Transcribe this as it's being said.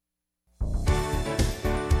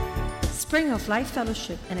Spring of Life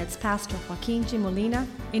Fellowship and its pastor Joaquin G. Molina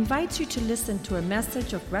invites you to listen to a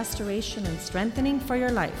message of restoration and strengthening for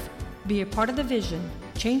your life. Be a part of the vision,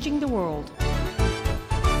 changing the world.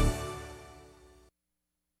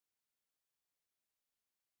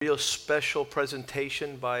 Real special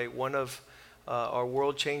presentation by one of our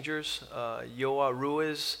world changers, Yoa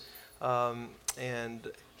Ruiz, and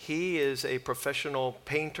he is a professional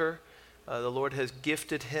painter. The Lord has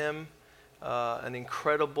gifted him an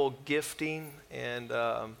incredible gifting and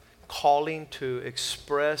calling to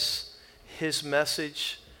express his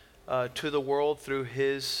message to the world through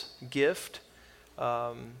his gift.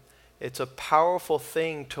 It's a powerful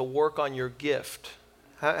thing to work on your gift.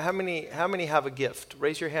 How many have a gift?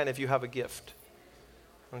 Raise your hand if you have a gift.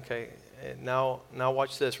 Okay, now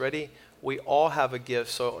watch this. Ready? We all have a gift,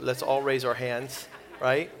 so let's all raise our hands,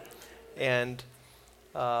 right? And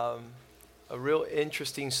a real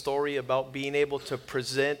interesting story about being able to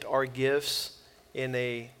present our gifts in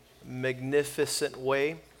a magnificent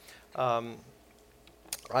way.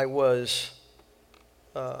 I was,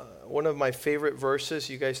 one of my favorite verses,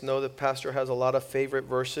 you guys know the pastor has a lot of favorite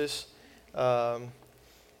verses,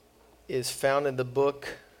 is found in the book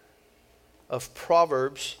of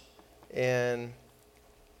Proverbs, and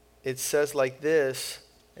it says like this,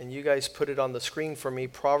 and you guys put it on the screen for me,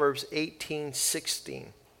 Proverbs 18:16.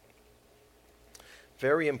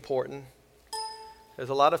 Very important, because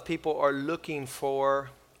a lot of people are looking for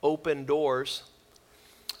open doors,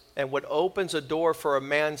 and what opens a door for a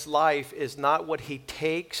man's life is not what he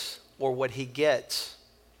takes or what he gets.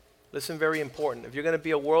 Listen, very important. If you're going to be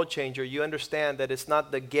a world changer, you understand that it's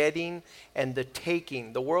not the getting and the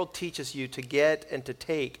taking. The world teaches you to get and to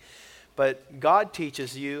take, but God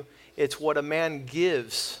teaches you it's what a man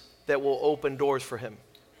gives that will open doors for him.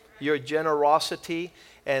 Your generosity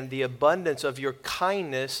and the abundance of your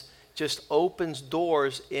kindness just opens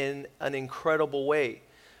doors in an incredible way.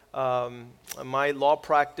 My law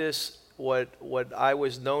practice, what I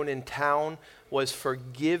was known in town was for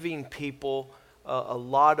giving people a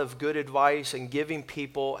lot of good advice and giving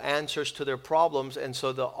people answers to their problems. And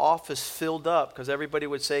so the office filled up because everybody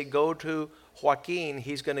would say, go to Joaquin,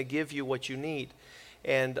 he's going to give you what you need.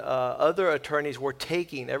 And other attorneys were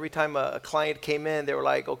taking. Every time a client came in, they were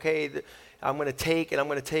like, okay, I'm going to take and I'm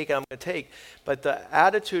going to take and I'm going to take. But the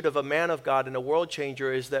attitude of a man of God and a world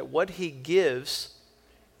changer is that what he gives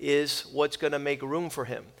is what's going to make room for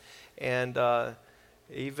him. And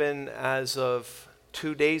even as of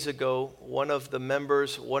 2 days ago, one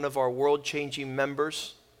of our world-changing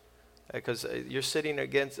members, because you're sitting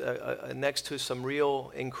next to some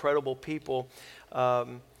real incredible people,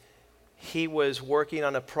 he was working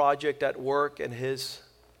on a project at work, and his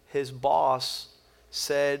boss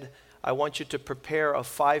said, I want you to prepare a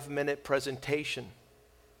 5-minute presentation.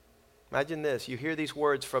 Imagine this. You hear these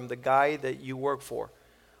words from the guy that you work for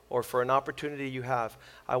or for an opportunity you have.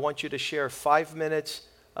 I want you to share 5 minutes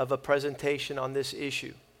of a presentation on this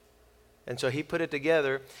issue. And so he put it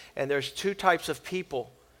together, and there's two types of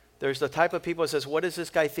people. There's the type of people that says, what does this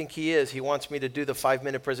guy think he is? He wants me to do the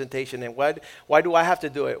 5-minute presentation, and why do I have to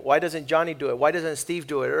do it? Why doesn't Johnny do it? Why doesn't Steve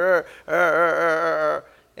do it?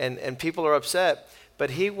 And people are upset. But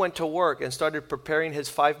he went to work and started preparing his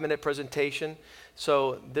 5-minute presentation.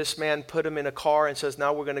 So this man put him in a car and says,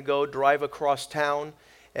 now we're going to go drive across town.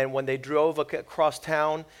 And when they drove across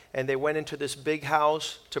town and they went into this big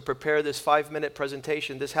house to prepare this 5-minute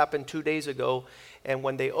presentation, this happened 2 days ago. And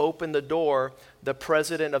when they opened the door, the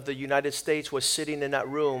President of the United States was sitting in that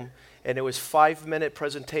room, and it was 5-minute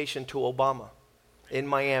presentation to Obama in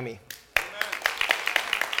Miami.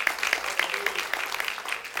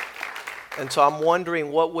 And so I'm wondering,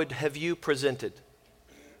 what would have you presented?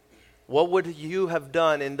 What would you have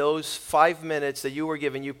done in those 5 minutes that you were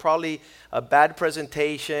given? You probably a bad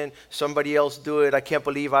presentation, somebody else do it, I can't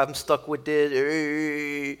believe I'm stuck with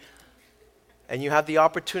this. And you have the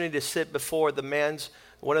opportunity to sit before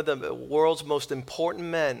one of the world's most important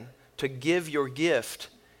men to give your gift.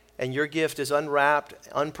 And your gift is unwrapped,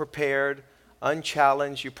 unprepared,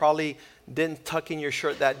 unchallenged. You probably didn't tuck in your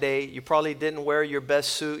shirt that day. You probably didn't wear your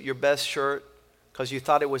best suit, your best shirt, because you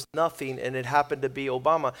thought it was nothing, and it happened to be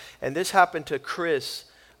Obama. And this happened to Chris,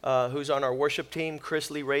 who's on our worship team,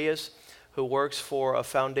 Chris Lee Reyes, who works for a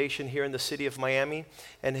foundation here in the city of Miami.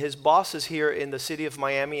 And his boss is here in the city of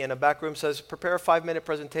Miami, and a back room says, prepare a 5-minute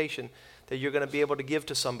presentation that you're going to be able to give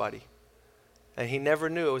to somebody. And he never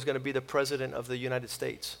knew it was going to be the President of the United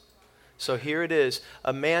States. So here it is.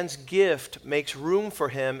 A man's gift makes room for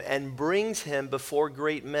him and brings him before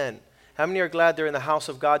great men. How many are glad they're in the house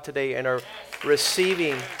of God today and are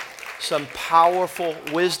receiving some powerful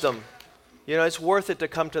wisdom? You know, it's worth it to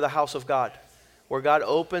come to the house of God. where God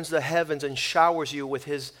opens the heavens and showers you with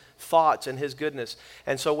his thoughts and his goodness.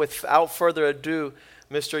 And so without further ado,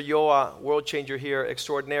 Mr. Yoa, World Changer here,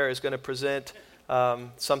 extraordinaire, is going to present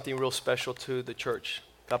something real special to the church.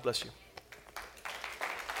 God bless you.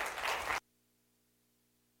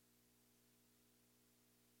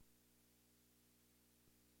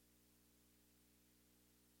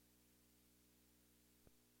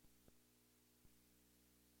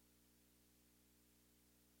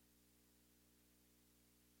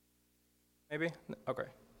 Maybe? Okay.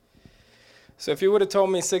 So if you would have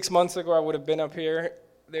told me 6 months ago I would have been up here,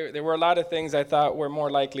 there were a lot of things I thought were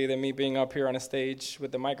more likely than me being up here on a stage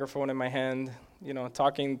with the microphone in my hand, you know,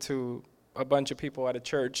 talking to a bunch of people at a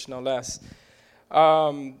church, no less.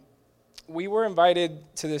 We were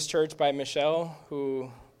invited to this church by Michelle,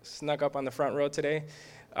 who snuck up on the front row today.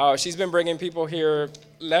 She's been bringing people here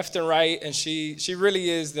left and right, and she really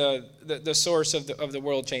is the source of the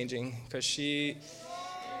world changing, because she...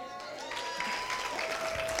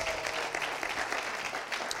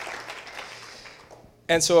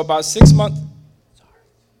 And so about 6 months,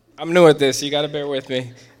 I'm new at this, you got to bear with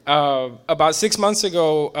me. About 6 months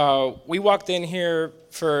ago, we walked in here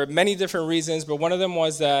for many different reasons, but one of them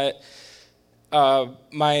was that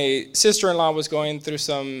my sister-in-law was going through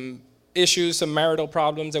some issues, some marital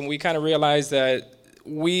problems, and we kind of realized that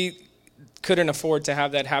we couldn't afford to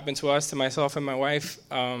have that happen to us, to myself and my wife.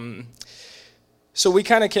 So we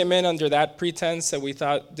kind of came in under that pretense that we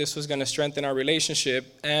thought this was going to strengthen our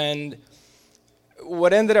relationship. And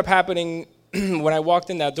what ended up happening when I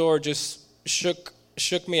walked in that door just shook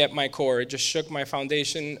me at my core. It just shook my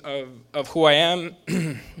foundation of who I am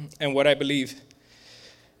and what I believe.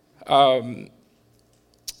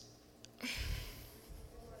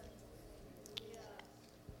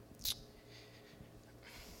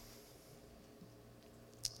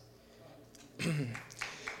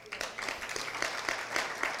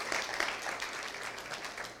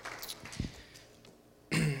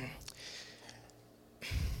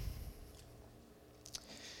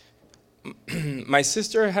 My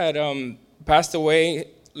sister had passed away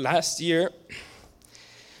last year.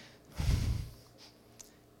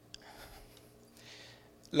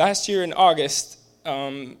 Last year in August,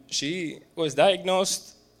 she was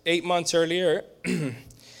diagnosed 8 months earlier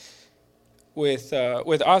with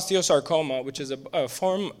osteosarcoma, which is a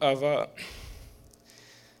form of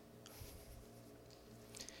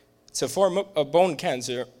it's a form of bone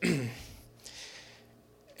cancer.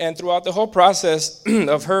 And throughout the whole process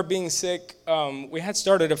of her being sick, we had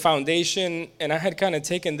started a foundation, and I had kind of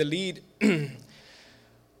taken the lead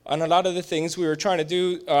on a lot of the things we were trying to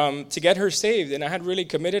do to get her saved. And I had really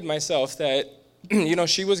committed myself that,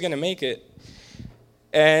 she was going to make it.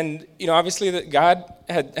 And, obviously that God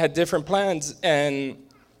had different plans. And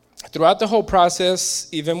throughout the whole process,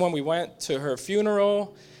 even when we went to her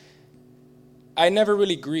funeral, I never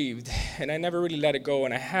really grieved, and I never really let it go.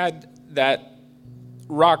 And I had that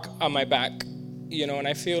rock on my back, and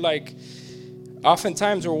I feel like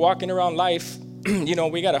oftentimes we're walking around life,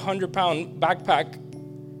 we got 100-pound backpack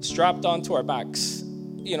strapped onto our backs,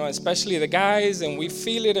 especially the guys, and we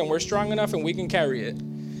feel it, and we're strong enough, and we can carry it.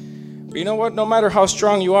 But you know what? No matter how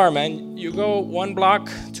strong you are, man, you go 1 block,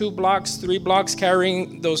 2 blocks, 3 blocks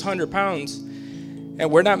carrying those 100 pounds,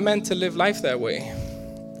 and we're not meant to live life that way.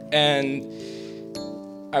 And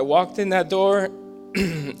I walked in that door,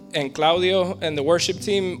 and Claudio and the worship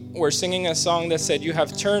team were singing a song that said, "You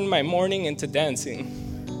have turned my mourning into dancing.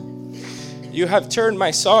 You have turned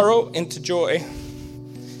my sorrow into joy."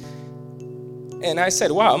 And I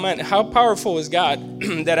said, wow, man, how powerful is God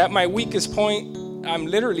that at my weakest point, I'm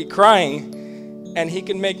literally crying, and he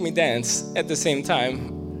can make me dance at the same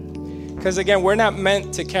time. Because again, we're not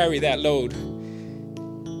meant to carry that load.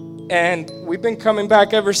 And we've been coming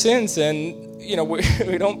back ever since, and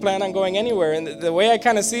we don't plan on going anywhere. And the way I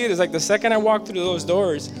kind of see it is like the second I walk through those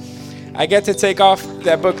doors, I get to take off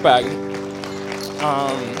that book bag.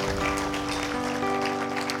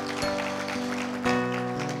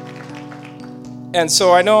 And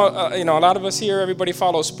so I know, a lot of us here, everybody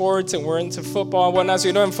follows sports, and we're into football and whatnot. So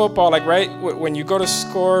in football, like, right, when you go to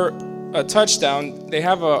score a touchdown, they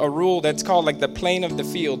have a rule that's called like the plane of the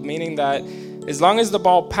field, meaning that as long as the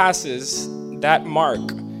ball passes that mark,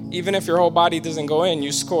 even if your whole body doesn't go in,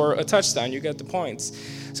 you score a touchdown, you get the points.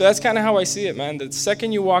 So that's kind of how I see it, man. The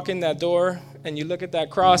second you walk in that door and you look at that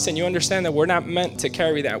cross and you understand that we're not meant to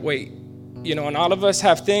carry that weight, and all of us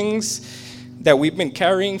have things that we've been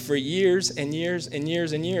carrying for years and years and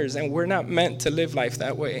years and years, and we're not meant to live life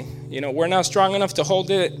that way. We're not strong enough to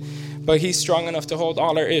hold it, but he's strong enough to hold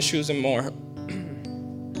all our issues and more.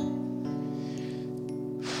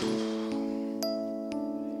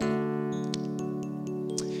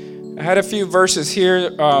 I had a few verses here.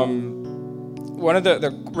 One of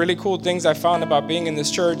the really cool things I found about being in this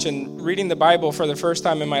church and reading the Bible for the first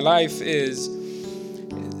time in my life is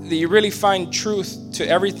that you really find truth to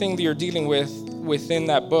everything that you're dealing with within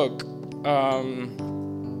that book.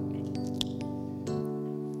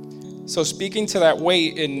 So speaking to that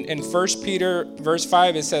weight, in 1 Peter verse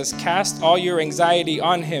 5, it says, "Cast all your anxiety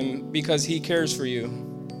on him because he cares for you."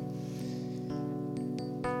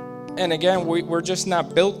 And again, we're just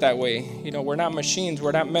not built that way. You know, we're not machines.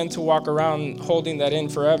 We're not meant to walk around holding that in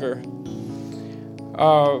forever.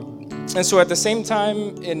 And so at the same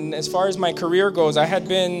time, as far as my career goes, I've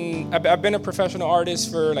been a professional artist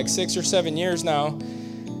for like 6 or 7 years now.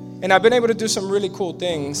 And I've been able to do some really cool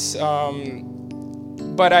things.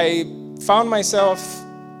 But I found myself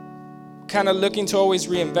kind of looking to always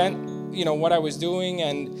reinvent, you know, what I was doing.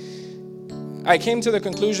 And I came to the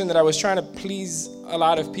conclusion that I was trying to please a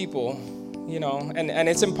lot of people, you know, and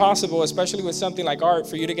it's impossible, especially with something like art,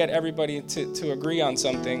 for you to get everybody to agree on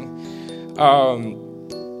something.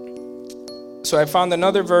 So I found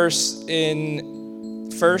another verse in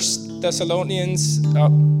 1 Thessalonians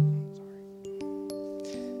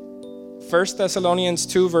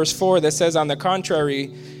 2 verse 4 that says, "On the contrary,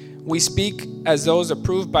 we speak as those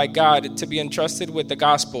approved by God to be entrusted with the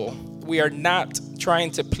gospel. We are not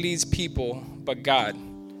trying to please people, but God,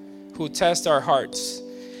 who tests our hearts."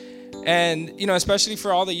 And, you know, especially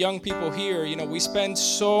for all the young people here, you know, we spend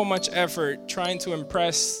so much effort trying to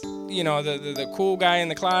impress, you know, the cool guy in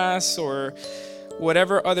the class or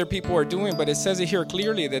whatever other people are doing. But it says it here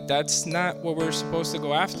clearly that that's not what we're supposed to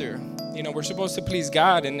go after. You know, we're supposed to please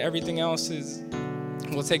God, and everything else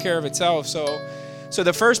will take care of itself. So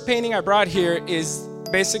the first painting I brought here is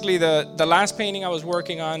basically the last painting I was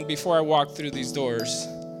working on before I walked through these doors.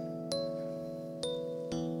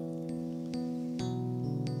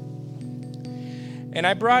 And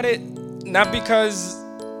I brought it not because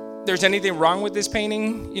there's anything wrong with this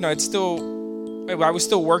painting. You know, I was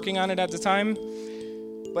still working on it at the time.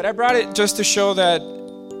 But I brought it just to show that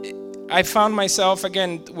I found myself,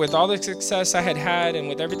 again, with all the success I had and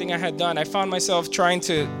with everything I had done, I found myself trying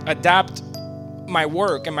to adapt my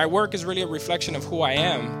work. And my work is really a reflection of who I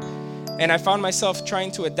am. And I found myself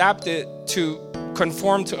trying to adapt it to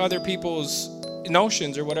conform to other people's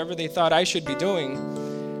notions or whatever they thought I should be doing.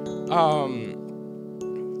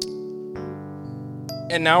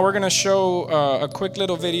 And now we're going to show a quick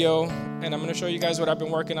little video, and I'm going to show you guys what I've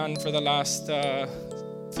been working on for the last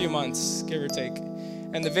few months, give or take.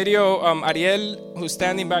 And the video, Ariel, who's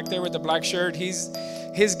standing back there with the black shirt, his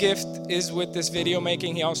gift is with this video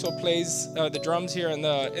making. He also plays the drums here in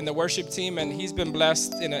the worship team, and he's been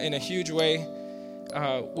blessed in a huge way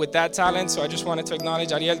with that talent. So I just wanted to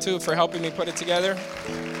acknowledge Ariel too for helping me put it together.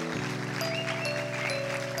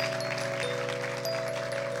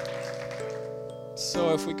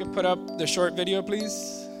 So if we could put up the short video,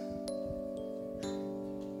 please.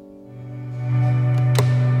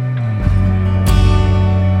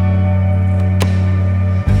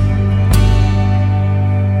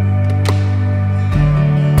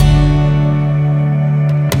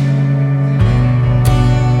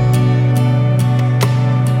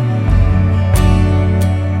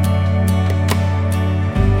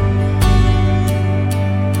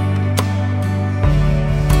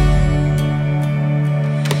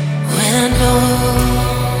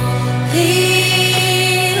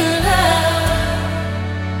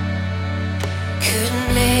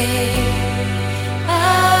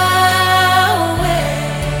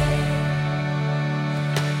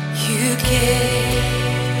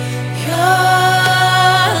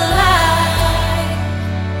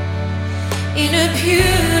 In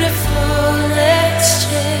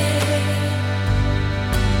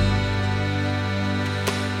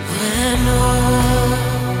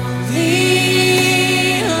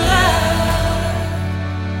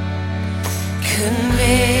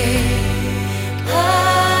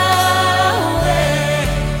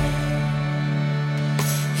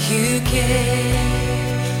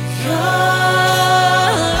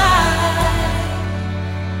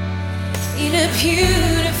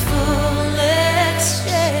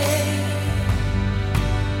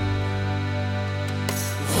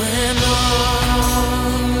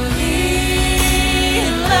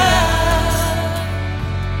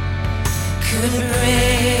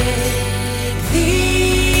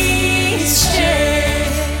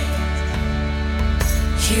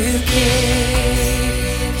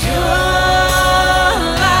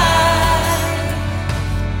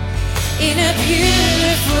a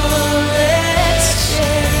beautiful exchange.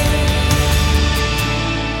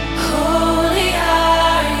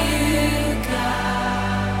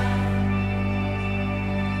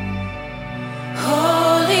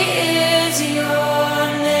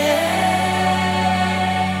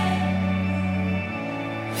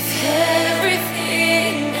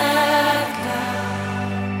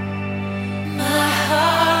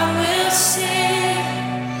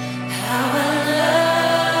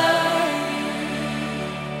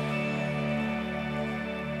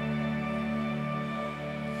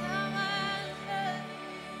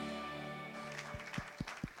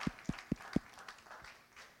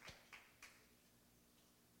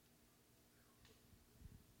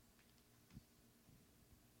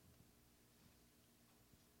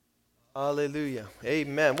 Hallelujah.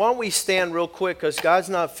 Amen. Why don't we stand real quick, because God's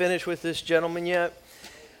not finished with this gentleman yet.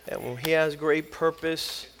 And he has great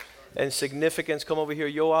purpose and significance. Come over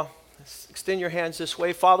here, Yoa. Extend your hands this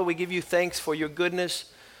way. Father, we give you thanks for your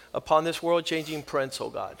goodness upon this world-changing prince, oh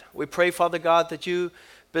God. We pray, Father God, that you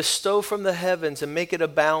bestow from the heavens and make it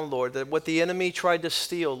abound, Lord, that what the enemy tried to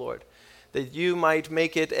steal, Lord, that you might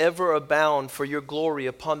make it ever abound for your glory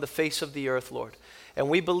upon the face of the earth, Lord. And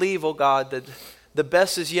we believe, oh God, that the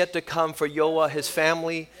best is yet to come for Yoa, his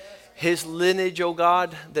family, his lineage, oh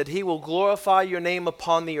God, that he will glorify your name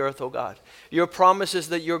upon the earth, oh God. Your promise is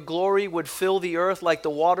that your glory would fill the earth like the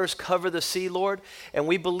waters cover the sea, Lord. And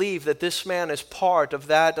we believe that this man is part of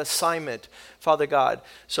that assignment, Father God.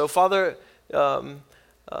 So, Father,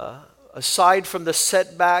 aside from the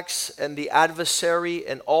setbacks and the adversary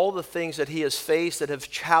and all the things that he has faced that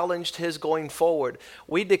have challenged his going forward,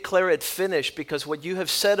 we declare it finished, because what you have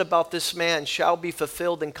said about this man shall be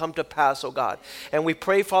fulfilled and come to pass, oh God. And we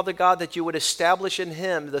pray, Father God, that you would establish in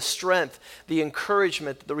him the strength, the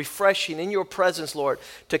encouragement, the refreshing in your presence, Lord,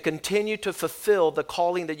 to continue to fulfill the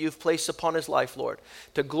calling that you've placed upon his life, Lord,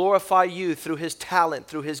 to glorify you through his talent,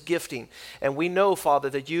 through his gifting. And we know, Father,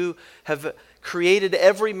 that you have created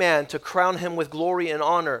every man to crown him with glory and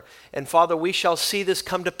honor. And Father, we shall see this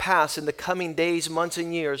come to pass in the coming days, months,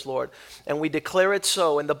 and years, Lord. And we declare it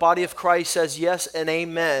so. And the body of Christ says yes and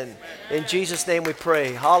amen. In Jesus' name we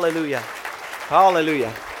pray. Hallelujah.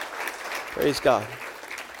 Hallelujah. Praise God.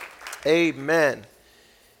 Amen.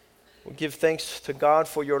 We give thanks to God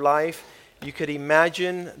for your life. You could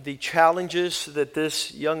imagine the challenges that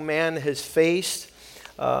this young man has faced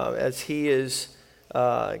as he is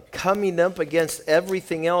coming up against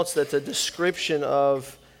everything else that's a description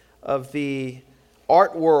of the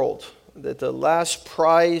art world. That the last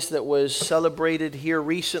prize that was celebrated here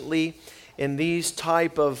recently in these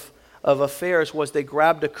type of affairs was they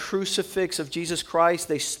grabbed a crucifix of Jesus Christ,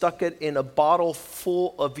 they stuck it in a bottle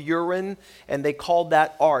full of urine, and they called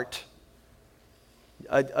that art.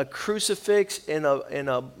 A crucifix in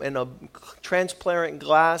a transparent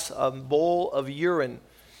glass, a bowl of urine.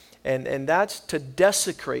 And that's to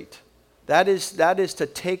desecrate. That is to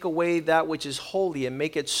take away that which is holy and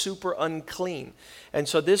make it super unclean. And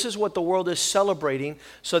so this is what the world is celebrating.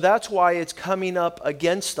 So that's why it's coming up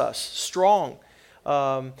against us strong.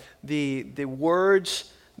 The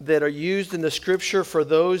words that are used in the scripture for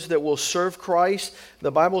those that will serve Christ,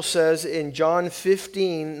 the Bible says in John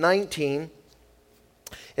 15:19,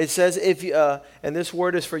 it says, and this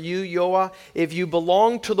word is for you, Yoa, if you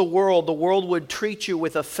belong to the world would treat you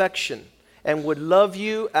with affection and would love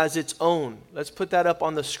you as its own. Let's put that up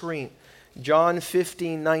on the screen. John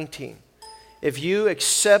 15:19. If you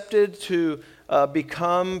accepted to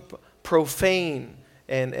become profane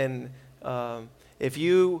and if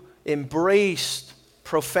you embraced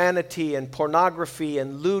profanity and pornography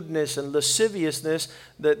and lewdness and lasciviousness,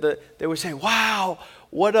 they would say, wow,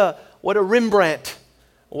 what a Rembrandt.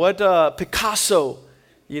 What Picasso,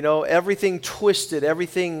 everything twisted,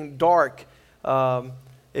 everything dark.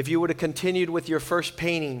 If you would have continued with your first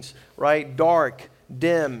paintings, right? Dark,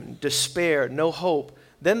 dim, despair, no hope,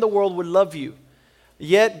 then the world would love you.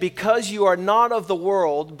 Yet because you are not of the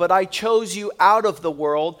world, but I chose you out of the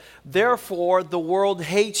world, therefore the world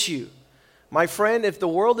hates you. My friend, if the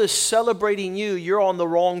world is celebrating you, you're on the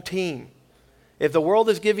wrong team. If the world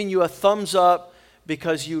is giving you a thumbs up,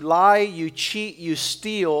 because you lie, you cheat, you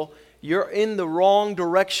steal, you're in the wrong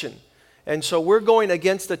direction. And so we're going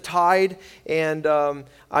against the tide, and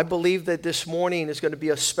I believe that this morning is going to be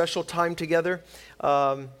a special time together.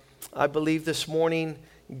 I believe this morning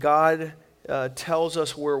God tells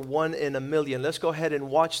us we're 1 in a million. Let's go ahead and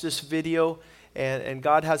watch this video, and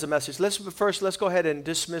God has a message. Let's go ahead and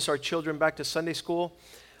dismiss our children back to Sunday school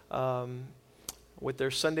with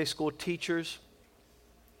their Sunday school teachers.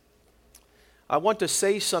 I want to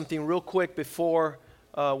say something real quick before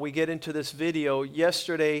we get into this video.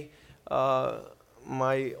 Yesterday,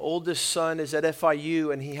 my oldest son is at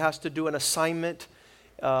FIU, and he has to do an assignment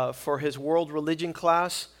for his world religion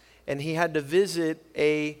class, and he had to visit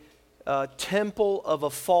a temple of a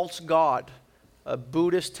false god, a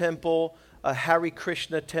Buddhist temple, a Hare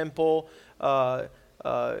Krishna temple,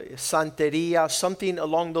 Santeria, something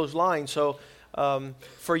along those lines. So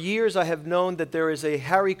for years I have known that there is a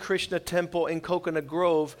Hare Krishna temple in Coconut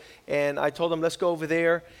Grove, and I told him, let's go over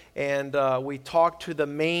there, and we talked to the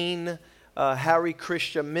main Hare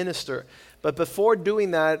Krishna minister. But before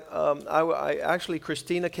doing that, I actually,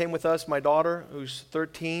 Christina came with us, my daughter, who's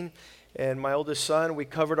 13, and my oldest son. We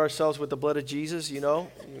covered ourselves with the blood of Jesus, You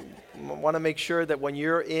want to make sure that when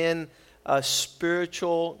you're in a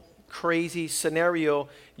spiritual, crazy scenario,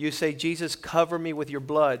 you say, Jesus, cover me with your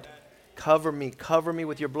blood. Cover me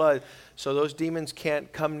with your blood, so those demons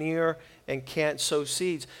can't come near and can't sow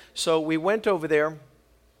seeds. So we went over there.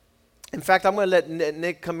 In fact, I'm going to let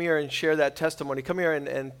Nick come here and share that testimony. Come here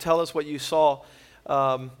and tell us what you saw,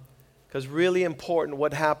 because really important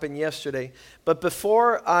what happened yesterday. But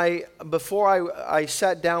before I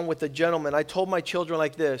sat down with the gentleman, I told my children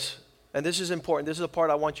like this, and this is important. This is the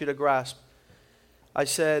part I want you to grasp. I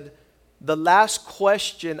said, the last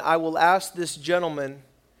question I will ask this gentleman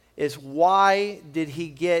is, why did he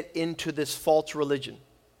get into this false religion?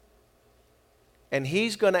 And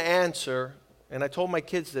he's going to answer, and I told my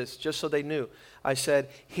kids this just so they knew. I said,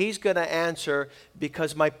 he's going to answer,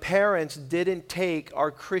 because my parents didn't take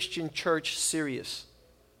our Christian church serious.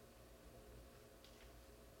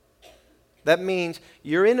 That means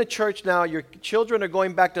you're in a church now, your children are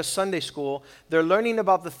going back to Sunday school, they're learning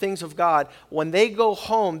about the things of God. When they go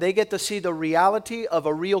home, they get to see the reality of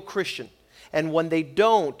a real Christian. And when they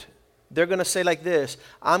don't, they're going to say like this,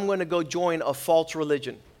 I'm going to go join a false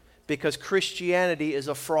religion, because Christianity is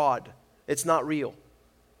a fraud. It's not real.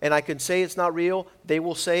 And I can say it's not real, they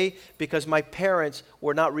will say, because my parents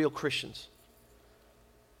were not real Christians.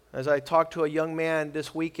 As I talked to a young man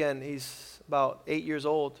this weekend, he's about 8 years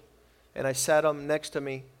old, and I sat him next to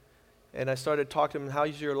me, and I started talking to him,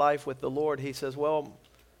 how's your life with the Lord? He says, well,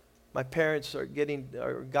 my parents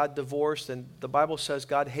got divorced, and the Bible says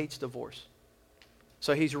God hates divorce.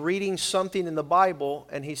 So he's reading something in the Bible,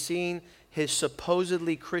 and he's seeing his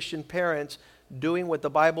supposedly Christian parents doing what the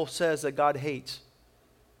Bible says that God hates.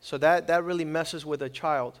 So that really messes with a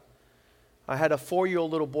child. I had a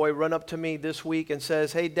 4-year-old little boy run up to me this week and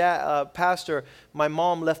says, hey, Dad, Pastor, my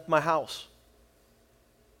mom left my house.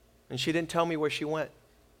 And she didn't tell me where she went.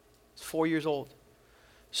 He's 4 years old.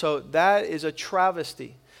 So that is a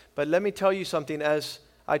travesty. But let me tell you something. As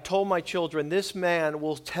I told my children, this man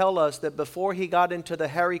will tell us that before he got into the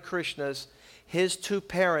Hare Krishnas, his 2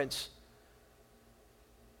 parents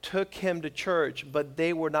took him to church, but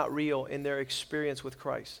they were not real in their experience with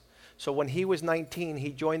Christ. So when he was 19,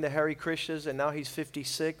 he joined the Hare Krishnas, and now he's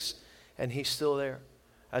 56, and he's still there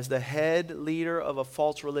as the head leader of a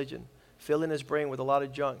false religion, filling his brain with a lot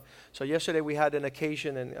of junk. So yesterday we had an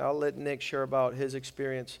occasion, and I'll let Nick share about his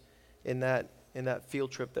experience in that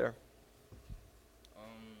field trip there.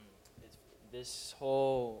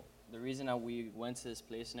 The reason that we went to this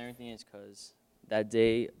place and everything is because that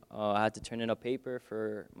day I had to turn in a paper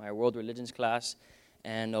for my world religions class,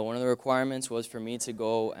 and one of the requirements was for me to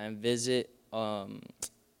go and visit a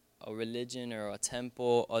religion or a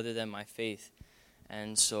temple other than my faith.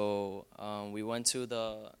 And so we went to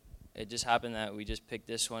it just happened that we just picked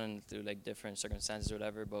this one through like different circumstances or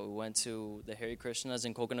whatever, but we went to the Hare Krishnas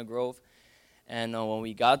in Coconut Grove. And when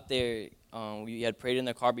we got there, we had prayed in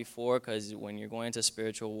the car before, because when you're going into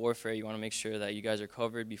spiritual warfare, you want to make sure that you guys are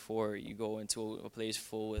covered before you go into a place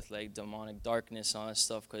full with like demonic darkness and all that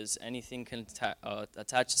stuff, because anything can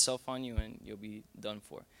attach itself on you and you'll be done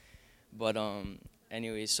for. But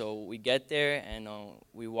anyway, so we get there and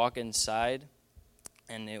we walk inside,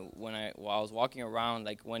 and while I was walking around,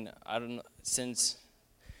 like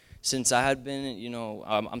since I had been,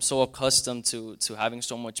 I'm so accustomed to having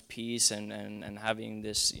so much peace and having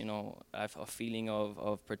this, I have a feeling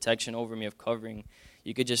of protection over me, of covering.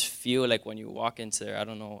 You could just feel like when you walk into there, I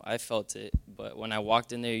don't know, I felt it, but when I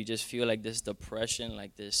walked in there, you just feel like this depression,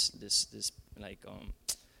 like this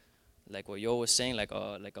like what Yo was saying, like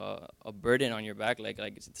a burden on your back,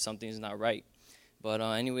 like something's not right. But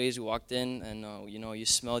anyways, we walked in, and you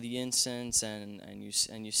smell the incense, and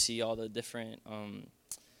you see all the different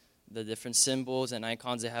symbols and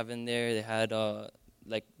icons they have in there. They had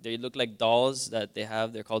they look like dolls that they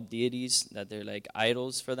have. They're called deities, that they're like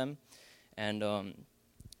idols for them. And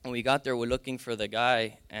when we got there, we're looking for the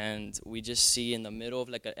guy, and we just see in the middle of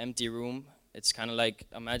like an empty room. It's kind of like,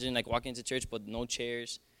 imagine like walking into church but no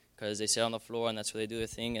chairs, because they sit on the floor and that's where they do their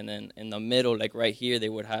thing. And then in the middle, like right here,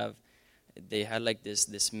 they had like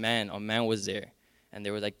this man. A man was there, and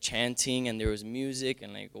they were like chanting, and there was music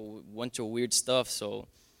and like a bunch of weird stuff. So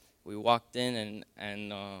we walked in,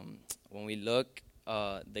 and when we look,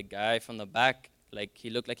 the guy from the back, like he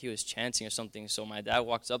looked like he was chanting or something. So my dad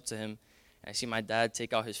walks up to him, and I see my dad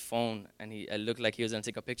take out his phone, and it looked like he was going to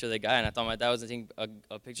take a picture of the guy. And I thought my dad was going to take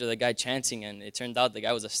a picture of the guy chanting, and it turned out the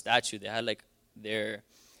guy was a statue. They had like their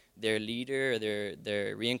leader,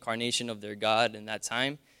 their reincarnation of their god in that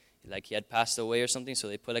time. Like he had passed away or something, so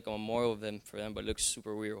they put like a memorial of him for them, but it looks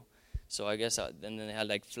super weird. So I guess, then they had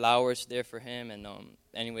like flowers there for him, and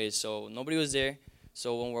anyways, so nobody was there.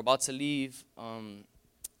 So when we're about to leave,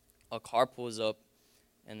 a car pulls up,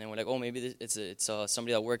 And then we're like, oh, maybe it's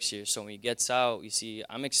somebody that works here. So when he gets out, you see,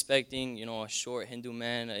 I'm expecting, you know, a short Hindu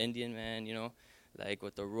man, an Indian man, you know, like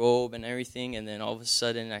with the robe and everything. And then all of a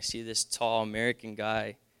sudden, I see this tall American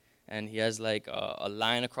guy, and he has like a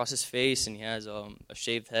line across his face, and he has a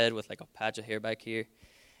shaved head with like a patch of hair back here.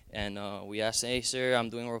 And we asked, hey, sir, I'm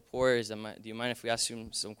doing a report. Do you mind if we ask you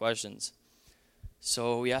some questions?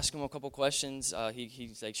 So we asked him a couple questions.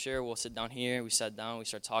 He's like, sure, we'll sit down here. We sat down, we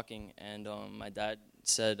started talking, and my dad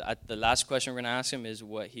said, the last question we're going to ask him is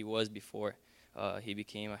what he was before he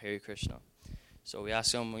became a Hare Krishna. So we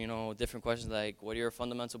asked him, you know, different questions like, what are your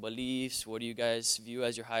fundamental beliefs? What do you guys view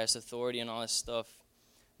as your highest authority and all this stuff?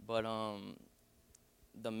 But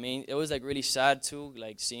it was like really sad too,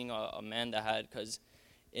 like seeing a man that had, because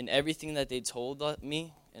in everything that they told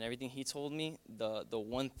me and everything he told me, the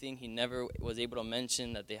one thing he never was able to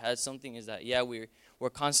mention that they had something is that, yeah, we're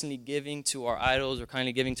constantly giving to our idols, we're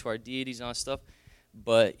constantly giving to our deities and all that stuff,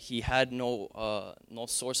 but he had no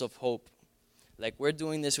source of hope. Like, we're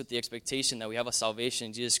doing this with the expectation that we have a salvation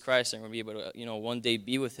in Jesus Christ and we'll be able to, you know, one day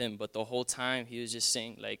be with him. But the whole time he was just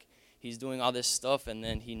saying, like, he's doing all this stuff, and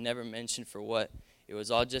then he never mentioned for what. It was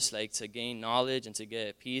all just, like, to gain knowledge and to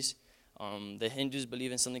get peace. The Hindus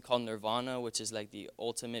believe in something called nirvana, which is, like, the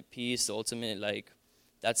ultimate peace, the ultimate, like,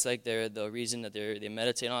 that's, like, the reason that they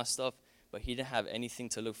meditate on stuff. But he didn't have anything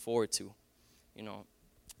to look forward to, you know.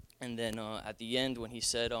 And then at the end, when he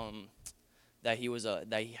said that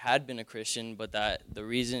he had been a Christian, but that the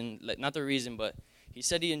reason, like, not the reason, but he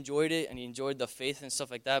said he enjoyed it and he enjoyed the faith and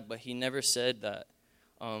stuff like that, but he never said that.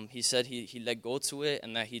 He said he let go to it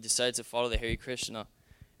and that he decided to follow the Hare Krishna.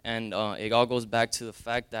 And it all goes back to the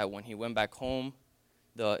fact that when he went back home,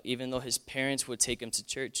 even though his parents would take him to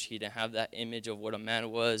church, he didn't have that image of what a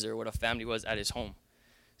man was or what a family was at his home.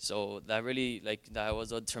 So that really, like, that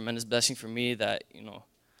was a tremendous blessing for me that, you know,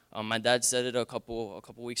 my dad said it a couple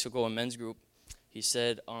weeks ago in men's group. He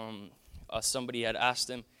said somebody had asked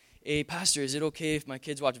him, hey, pastor, is it okay if my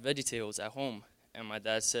kids watch VeggieTales at home? And my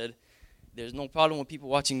dad said, there's no problem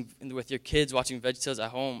with your kids watching VeggieTales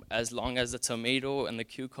at home as long as the tomato and the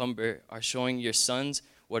cucumber are showing your sons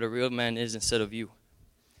what a real man is instead of you.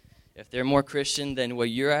 If they're more Christian than what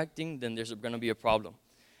you're acting, then there's going to be a problem.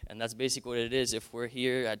 And that's basically what it is. If we're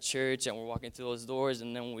here at church and we're walking through those doors,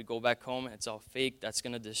 and then when we go back home and it's all fake, that's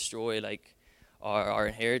going to destroy, like, our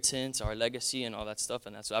inheritance, our legacy, and all that stuff.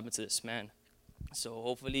 And that's what happened to this man. So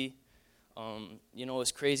hopefully, you know,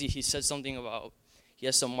 it's crazy. He said something about he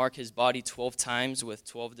has to mark his body 12 times with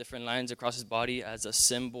 12 different lines across his body as a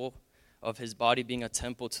symbol of his body being a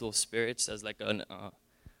temple to those spirits, as like a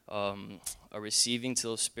receiving to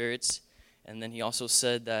those spirits. And then he also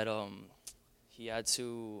said that he had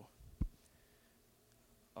to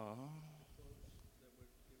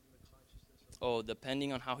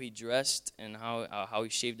depending on how he dressed and how he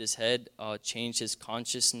shaved his head, changed his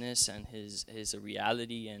consciousness and his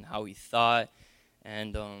reality and how he thought.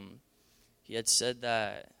 And he had said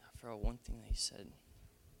that, I forgot one thing that he said.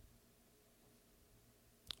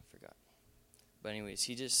 I forgot. But anyways,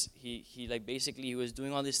 he like basically he was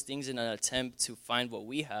doing all these things in an attempt to find what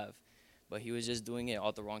we have, but he was just doing it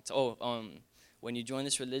all the wrong time. When you join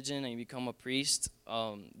this religion and you become a priest,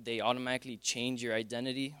 they automatically change your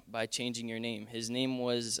identity by changing your name. His name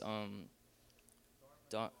was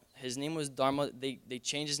Dharma. They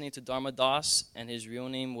changed his name to Dharma Das, and his real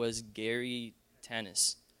name was Gary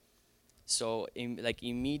Tanis. So, like,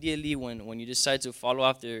 immediately when you decide to follow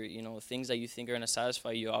after, you know, things that you think are going to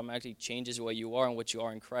satisfy you, automatically changes what you are and what you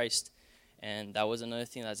are in Christ. And that was another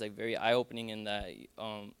thing that's, like, very eye-opening in that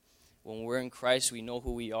when we're in Christ, we know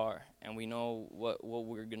who we are, and we know what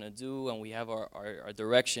we're going to do, and we have our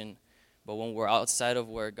direction. But when we're outside of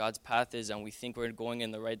where God's path is and we think we're going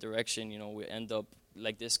in the right direction, you know, we end up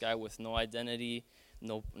like this guy with no identity,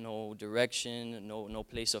 no direction, no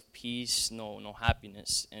place of peace, no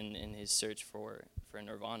happiness in his search for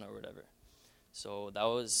nirvana or whatever. So that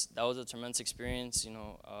was a tremendous experience. You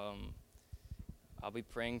know, I'll be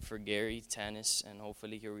praying for Gary Tanis, and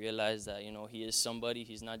hopefully he'll realize that, you know, he is somebody.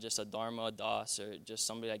 He's not just a Dharma Das or just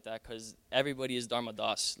somebody like that, because everybody is Dharma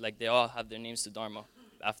Das. Like, they all have their names to Dharma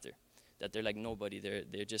after. That they're like nobody.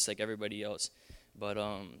 They're just like everybody else. But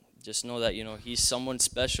just know that, you know, he's someone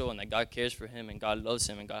special and that God cares for him and God loves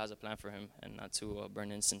him and God has a plan for him, and not to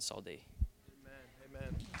burn incense all day.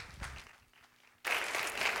 Amen.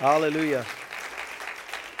 Hallelujah.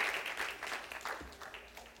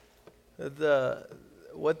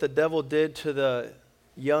 What the devil did to the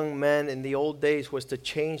young men in the old days was to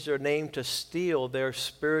change their name to steal their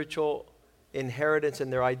spiritual inheritance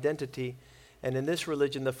and their identity. And in this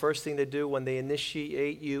religion, the first thing they do when they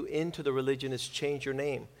initiate you into the religion is change your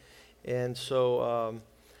name. And so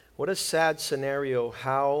What a sad scenario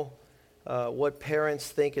how what parents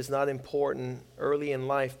think is not important early in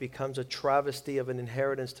life becomes a travesty of an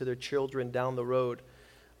inheritance to their children down the road.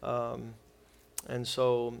 And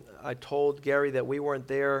so I told Gary that we weren't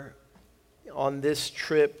there on this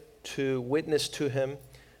trip to witness to him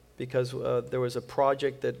because there was a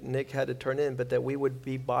project that Nick had to turn in, but that we would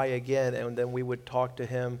be by again, and then we would talk to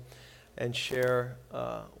him and share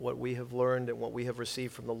what we have learned and what we have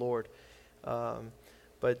received from the Lord.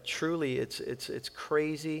 But truly, it's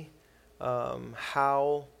crazy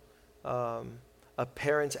how a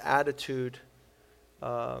parent's attitude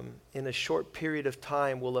in a short period of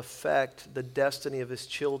time will affect the destiny of his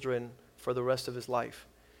children for the rest of his life.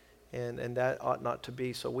 And that ought not to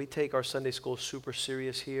be. So we take our Sunday school super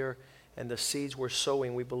serious here, and the seeds we're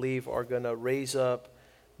sowing, we believe, are going to raise up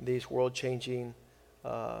these world-changing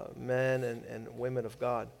men and women of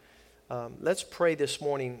God. Let's pray this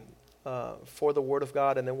morning for the Word of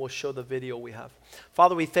God, and then we'll show the video we have.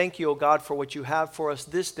 Father, we thank you, O God, for what you have for us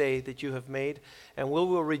this day that you have made, and we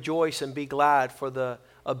will rejoice and be glad for the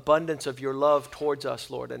abundance of your love towards us,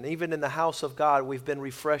 Lord. And even in the house of God, we've been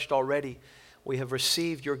refreshed already. We have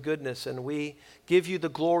received your goodness, and we give you the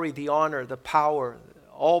glory, the honor, the power.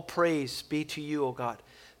 All praise be to you, O God,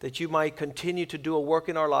 that you might continue to do a work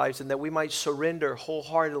in our lives and that we might surrender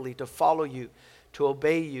wholeheartedly to follow you, to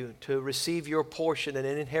obey you, to receive your portion and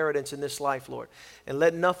an inheritance in this life, Lord. And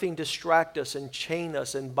let nothing distract us and chain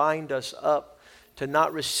us and bind us up to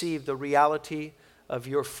not receive the reality of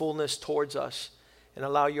your fullness towards us. And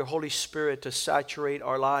allow your Holy Spirit to saturate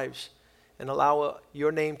our lives. And allow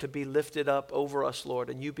your name to be lifted up over us, Lord,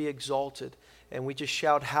 and you be exalted. And we just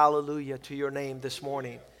shout hallelujah to your name this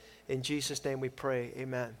morning. In Jesus' name we pray,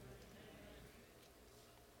 amen.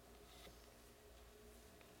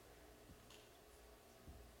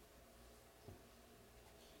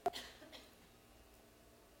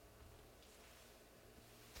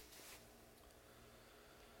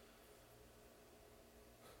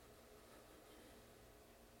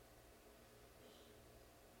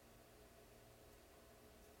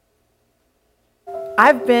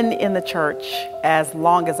 I've been in the church as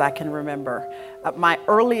long as I can remember. My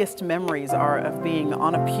earliest memories are of being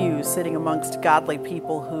on a pew, sitting amongst godly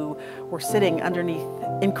people who were sitting underneath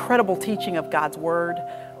incredible teaching of God's Word.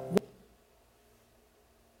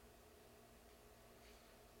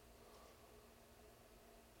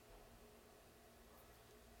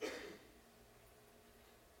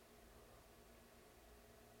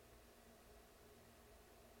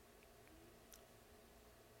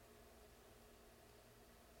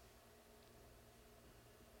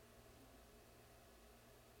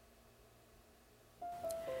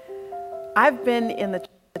 I've been in the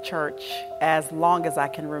church as long as I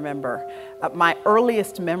can remember. My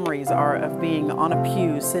earliest memories are of being on a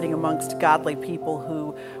pew, sitting amongst godly people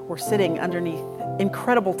who were sitting underneath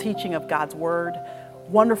incredible teaching of God's Word,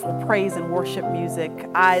 wonderful praise and worship music.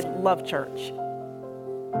 I love church.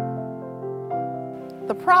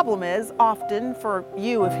 The problem is, often for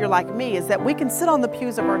you, if you're like me, is that we can sit on the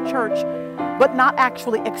pews of our church but not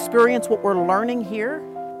actually experience what we're learning here.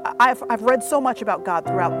 I've read so much about God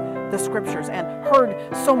throughout the scriptures and heard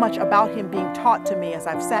so much about him being taught to me as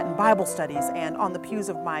I've sat in Bible studies and on the pews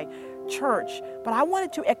of my church. But I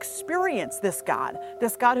wanted to experience this God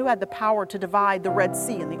who had the power to divide the Red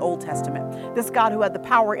Sea in the Old Testament, this God who had the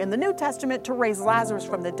power in the New Testament to raise Lazarus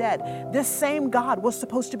from the dead. This same God was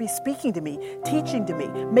supposed to be speaking to me, teaching to me,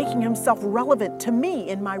 making himself relevant to me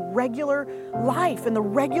in my regular life, in the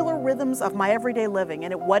regular rhythms of my everyday living,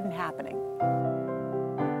 and it wasn't happening.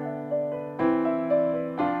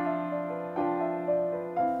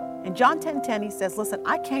 In John 10:10, he says, listen,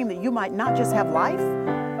 I came that you might not just have life,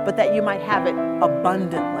 but that you might have it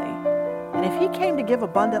abundantly. And if he came to give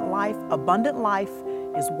abundant life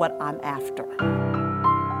is what I'm after.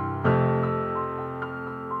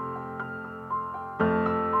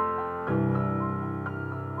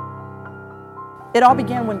 It all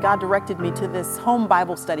began when God directed me to this home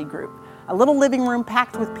Bible study group, a little living room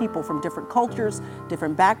packed with people from different cultures,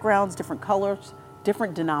 different backgrounds, different colors,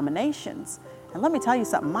 different denominations. And let me tell you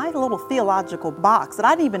something, my little theological box that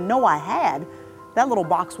I didn't even know I had, that little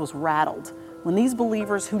box was rattled when these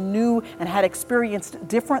believers who knew and had experienced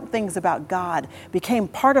different things about God became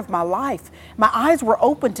part of my life. My eyes were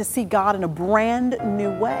open to see God in a brand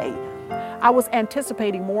new way. I was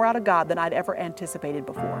anticipating more out of God than I'd ever anticipated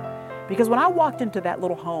before. Because when I walked into that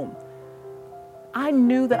little home, I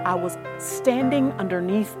knew that I was standing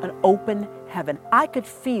underneath an open heaven. I could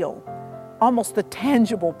feel almost the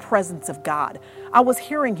tangible presence of God. I was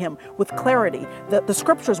hearing him with clarity. The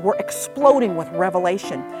scriptures were exploding with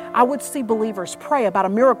revelation. I would see believers pray about a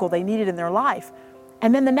miracle they needed in their life.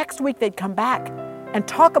 And then the next week they'd come back and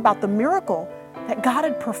talk about the miracle that God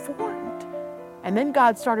had performed. And then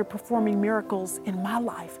God started performing miracles in my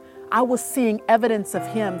life. I was seeing evidence of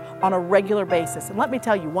Him on a regular basis. And let me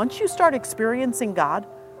tell you, once you start experiencing God,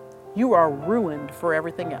 you are ruined for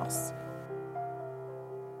everything else.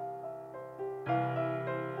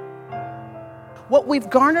 What we've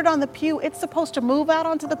garnered on the pew, it's supposed to move out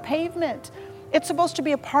onto the pavement. It's supposed to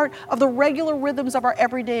be a part of the regular rhythms of our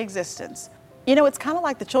everyday existence. You know, it's kind of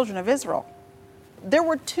like the children of Israel. There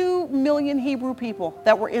were 2 million Hebrew people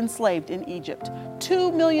that were enslaved in Egypt.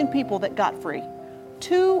 2 million people that got free.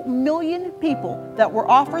 2 million people that were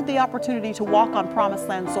offered the opportunity to walk on promised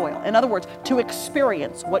land soil. In other words, to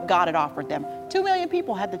experience what God had offered them. 2 million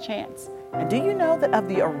people had the chance. And do you know that of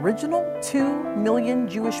the original 2 million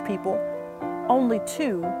Jewish people, only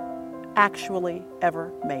 2 actually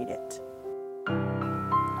ever made it?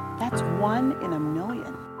 That's 1 in a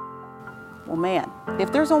million. Well, man,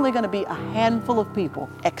 if there's only going to be a handful of people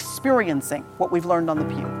experiencing what we've learned on the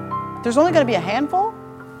pew, if there's only going to be a handful,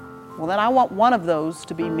 well, then I want one of those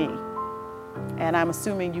to be me. And I'm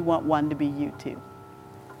assuming you want one to be you too.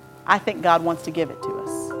 I think God wants to give it to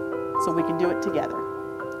us so we can do it together.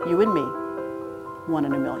 You and me, 1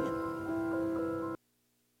 in a million.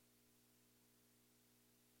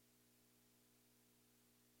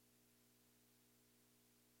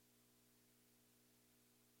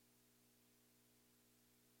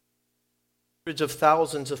 Hundreds of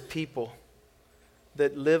thousands of people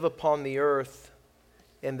that live upon the earth,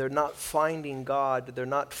 and they're not finding God, they're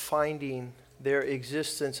not finding their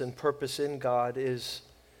existence and purpose in God, is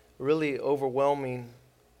really overwhelming,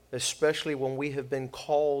 especially when we have been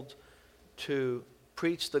called to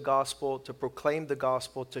preach the gospel, to proclaim the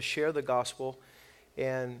gospel, to share the gospel.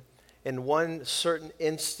 And in one certain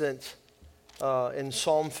instant, in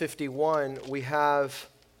Psalm 51, we have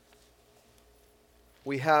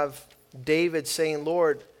David saying,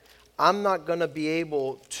 Lord, I'm not going to be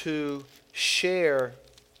able to share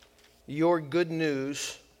your good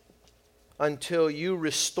news until you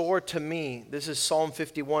restore to me. This is Psalm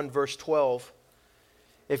 51, verse 12.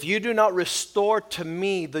 If you do not restore to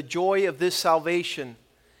me the joy of this salvation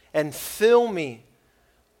and fill me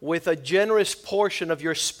with a generous portion of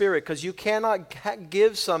your Spirit, because you cannot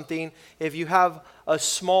give something if you have a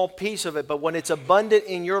small piece of it, but when it's abundant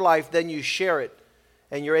in your life, then you share it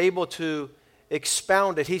and you're able to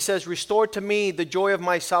expound it. He says, restore to me the joy of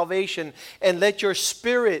my salvation and let your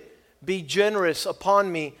Spirit be generous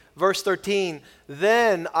upon me. Verse 13,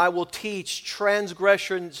 then I will teach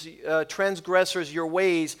transgressors your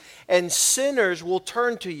ways, and sinners will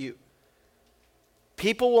turn to you.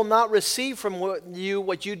 People will not receive from you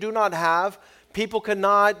what you do not have. People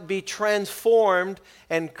cannot be transformed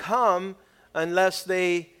and come unless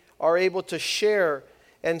they are able to share.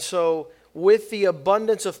 And so with the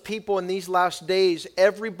abundance of people in these last days,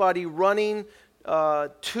 everybody running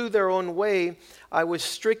to their own way, I was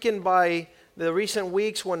stricken by the recent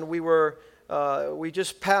weeks when we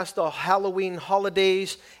just passed the Halloween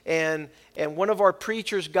holidays, and one of our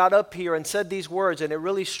preachers got up here and said these words, and it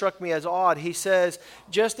really struck me as odd. He says,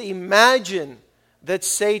 just imagine that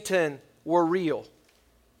Satan were real,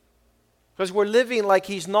 because we're living like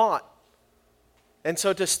he's not. And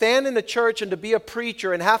so to stand in the church and to be a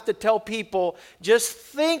preacher and have to tell people, just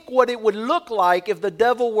think what it would look like if the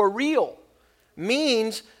devil were real,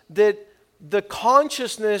 means that the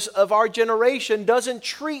consciousness of our generation doesn't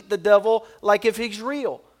treat the devil like if he's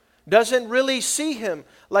real. Doesn't really see him.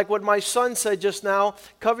 Like what my son said just now,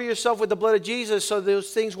 cover yourself with the blood of Jesus so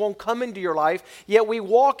those things won't come into your life. Yet we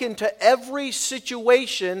walk into every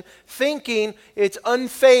situation thinking it's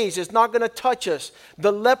unfazed, it's not going to touch us.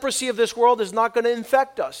 The leprosy of this world is not going to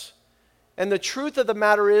infect us. And the truth of the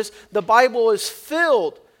matter is, the Bible is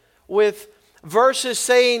filled with verses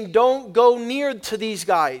saying, don't go near to these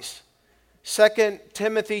guys. 2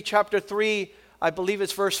 Timothy chapter 3, I believe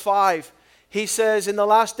it's verse 5. He says, in the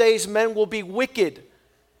last days men will be wicked.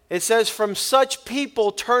 It says, from such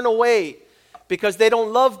people turn away, because they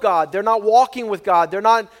don't love God. They're not walking with God. They're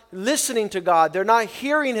not listening to God. They're not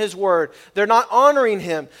hearing His word. They're not honoring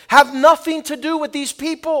Him. Have nothing to do with these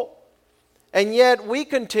people. And yet we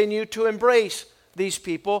continue to embrace these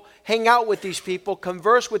people, hang out with these people,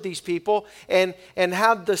 converse with these people, and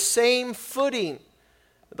have the same footing,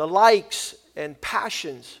 the likes and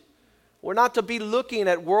passions. We're not to be looking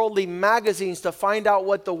at worldly magazines to find out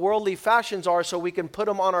what the worldly fashions are so we can put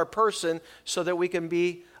them on our person so that we can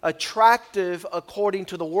be attractive according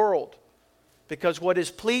to the world. Because what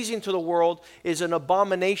is pleasing to the world is an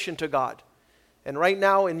abomination to God. And right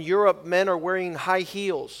now in Europe, men are wearing high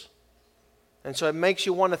heels. And so it makes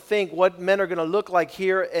you want to think what men are going to look like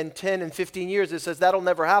here in 10 and 15 years. It says that'll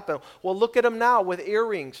never happen. Well, look at them now with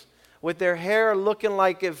earrings, with their hair looking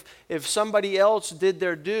like if somebody else did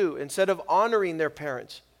their due instead of honoring their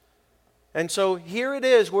parents. And so here it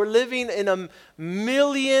is. We're living in a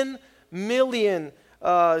million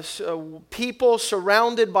people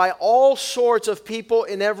surrounded by all sorts of people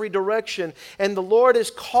in every direction. And the Lord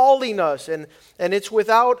is calling us. And it's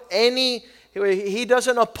without any, He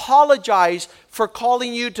doesn't apologize for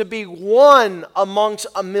calling you to be one amongst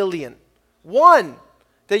a million. One,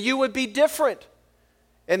 that you would be different.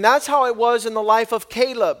 And that's how it was in the life of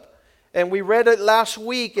Caleb. And we read it last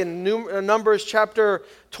week in Numbers chapter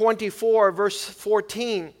 24, verse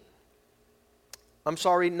 14.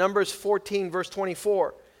 Numbers 14, verse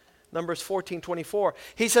 24. Numbers 14, 24.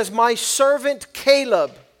 He says, my servant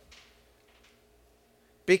Caleb,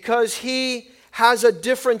 because he has a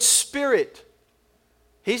different spirit.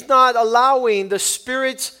 He's not allowing the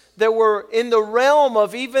spirits that were in the realm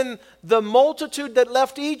of even the multitude that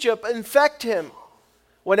left Egypt infect him.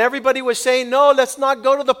 When everybody was saying, no, let's not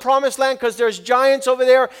go to the promised land because there's giants over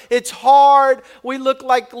there. It's hard. We look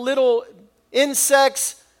like little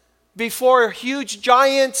insects before huge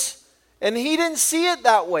giants. And he didn't see it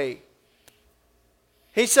that way.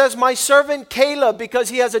 He says, my servant Caleb, because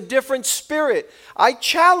he has a different spirit. I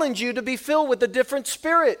challenge you to be filled with a different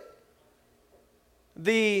spirit.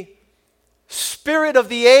 The spirit of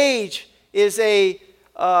the age is a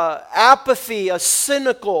apathy, a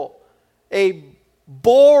cynical, a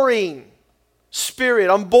boring spirit.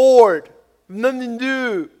 I'm bored. Nothing to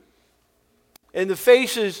do. And the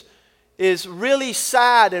face is really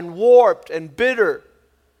sad and warped and bitter.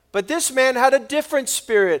 But this man had a different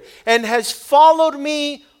spirit and has followed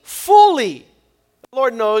me fully. The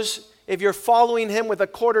Lord knows if you're following him with a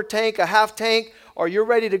quarter tank, a half tank, or you're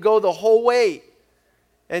ready to go the whole way.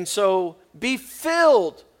 And so be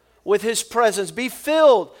filled with his presence. Be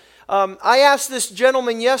filled. I asked this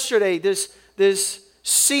gentleman yesterday, this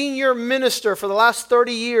senior minister for the last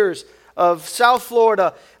 30 years of South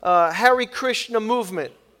Florida, Hare Krishna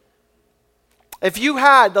movement. If you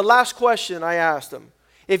had, the last question I asked him,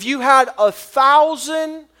 if you had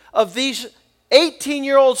 1,000 of these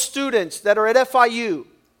 18-year-old students that are at FIU,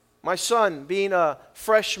 my son being a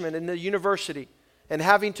freshman in the university and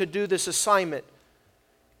having to do this assignment,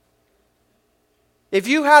 if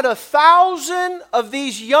you had 1,000 of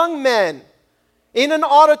these young men in an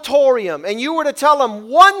auditorium and you were to tell them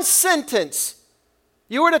one sentence,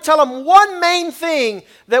 you were to tell them one main thing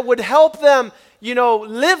that would help them,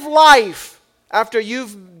 live life after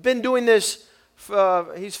you've been doing this,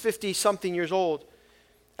 he's 50-something years old.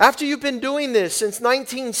 After you've been doing this since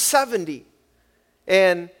 1970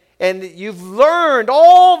 and you've learned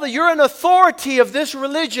you're an authority of this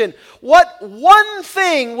religion, what one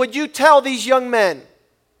thing would you tell these young men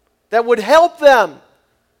that would help them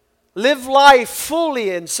live life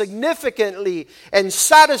fully and significantly and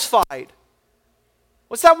satisfied?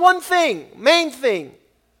 What's that one thing, main thing?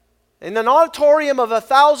 In an auditorium of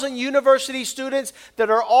 1,000 university students that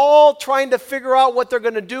are all trying to figure out what they're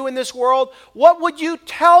going to do in this world, what would you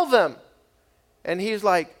tell them? And he's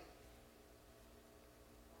like,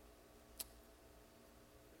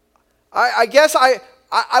 I guess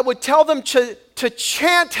I would tell them to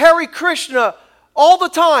chant Hare Krishna all the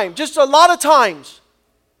time, just a lot of times.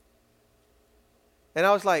 And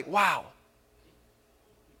I was like, wow,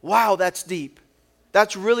 that's deep.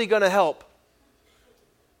 That's really going to help.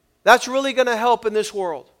 That's really going to help in this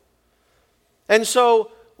world. And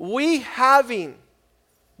so we having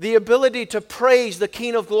the ability to praise the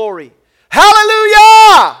King of Glory.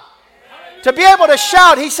 Hallelujah! To be able to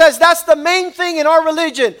shout. He says that's the main thing in our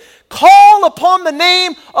religion. Call upon the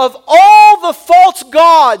name of all the false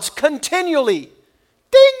gods continually.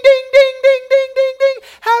 Ding, ding, ding, ding, ding, ding, ding.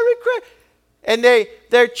 Hare Krishna. And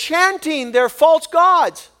they're chanting their false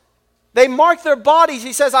gods. They mark their bodies.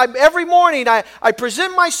 He says, every morning I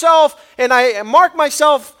present myself and I mark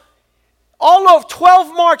myself all of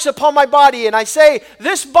 12 marks upon my body. And I say,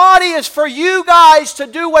 this body is for you guys to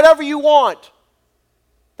do whatever you want.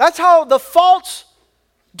 That's how the false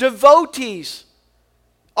devotees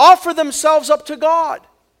offer themselves up to God,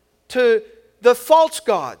 to the false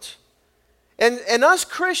gods. And us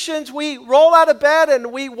Christians, we roll out of bed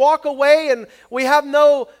and we walk away and we have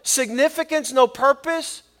no significance, no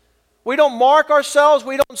purpose. We don't mark ourselves.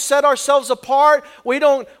 We don't set ourselves apart. They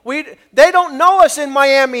don't know us in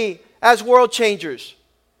Miami as world changers.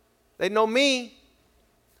 They know me.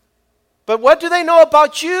 But what do they know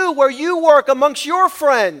about you where you work amongst your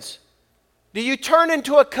friends? Do you turn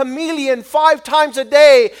into a chameleon 5 times a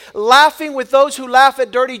day, laughing with those who laugh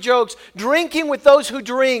at dirty jokes, drinking with those who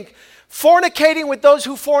drink, Fornicating with those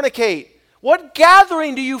who fornicate. What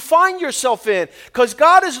gathering do you find yourself in? Because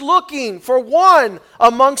God is looking for one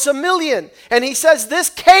amongst a million. And he says, this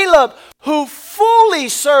Caleb who fully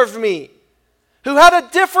served me, who had a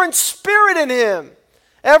different spirit in him.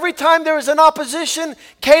 Every time there was an opposition,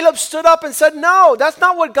 Caleb stood up and said, no, that's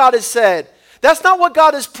not what God has said. That's not what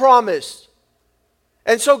God has promised.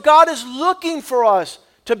 And so God is looking for us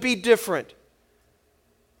to be different.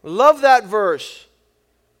 Love that verse.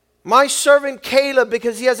 My servant Caleb,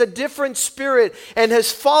 because he has a different spirit and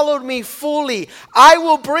has followed me fully, I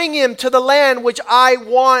will bring him to the land which I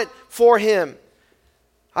want for him.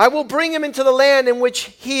 I will bring him into the land in which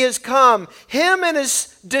he has come, him and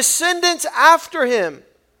his descendants after him.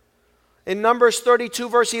 In Numbers 32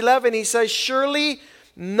 verse 11, he says, surely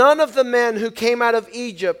none of the men who came out of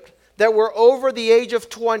Egypt that were over the age of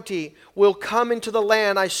 20 will come into the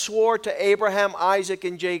land I swore to Abraham, Isaac,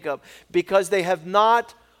 and Jacob, because they have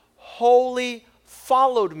not wholly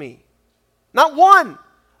followed me. Not one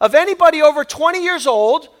of anybody over 20 years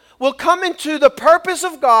old will come into the purpose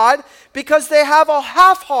of God because they have a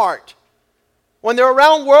half heart. When they're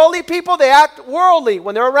around worldly people, they act worldly.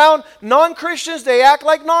 When they're around non-Christians, they act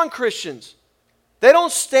like non-Christians. They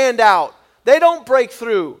don't stand out. They don't break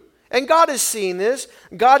through. And God is seeing this.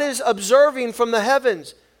 God is observing from the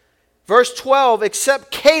heavens. Verse 12,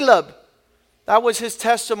 except Caleb. That was his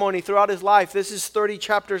testimony throughout his life. This is 30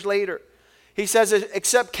 chapters later. He says,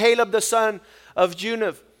 except Caleb the son of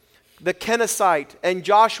Jephunneh, the Kenizzite, and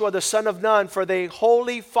Joshua the son of Nun, for they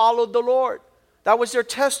wholly followed the Lord. That was their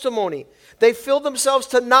testimony. They filled themselves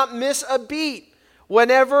to not miss a beat.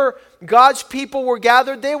 Whenever God's people were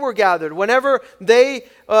gathered, they were gathered. Whenever they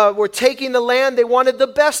were taking the land, they wanted the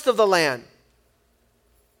best of the land.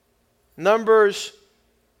 Numbers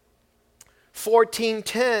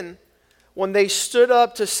 14:10, when they stood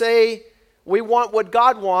up to say, we want what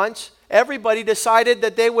God wants, everybody decided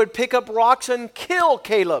that they would pick up rocks and kill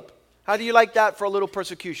Caleb. How do you like that for a little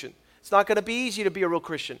persecution? It's not going to be easy to be a real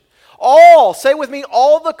Christian. All, say with me,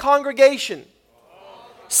 all the congregation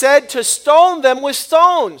said to stone them with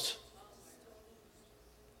stones.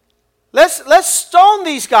 Let's stone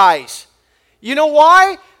these guys. You know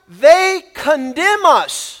why? They condemn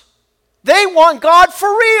us. They want God for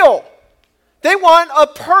real. They want a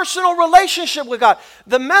personal relationship with God.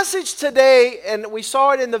 The message today, and we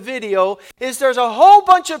saw it in the video, is there's a whole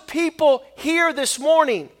bunch of people here this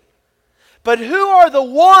morning. But who are the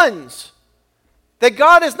ones that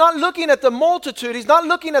God is not looking at the multitude? He's not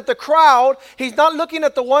looking at the crowd. He's not looking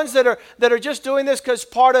at the ones that are just doing this because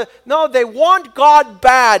part of... No, they want God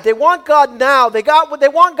bad. They want God now. They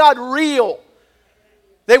want God real.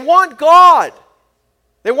 They want God.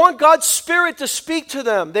 They want God's Spirit to speak to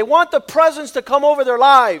them. They want the presence to come over their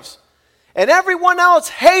lives. And everyone else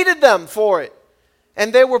hated them for it.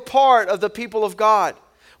 And they were part of the people of God.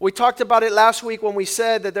 We talked about it last week when we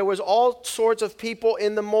said that there was all sorts of people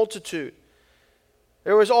in the multitude.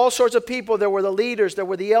 There was all sorts of people. There were the leaders, there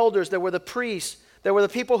were the elders, there were the priests. There were the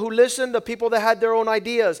people who listened, the people that had their own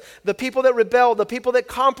ideas, the people that rebelled, the people that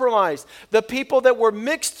compromised, the people that were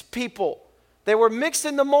mixed people. They were mixed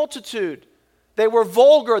in the multitude. They were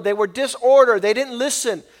vulgar. They were disorder. They didn't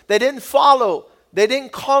listen. They didn't follow. They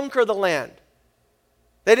didn't conquer the land.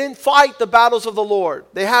 They didn't fight the battles of the Lord.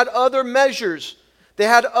 They had other measures. They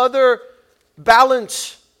had other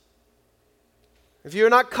balance. If you're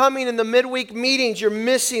not coming in the midweek meetings, you're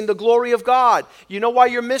missing the glory of God. You know why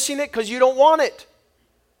you're missing it? Because you don't want it.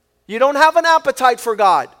 You don't have an appetite for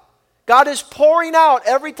God. God is pouring out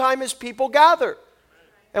every time His people gather.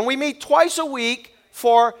 And we meet twice a week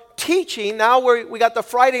for teaching. Now we got the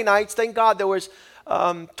Friday nights. Thank God there was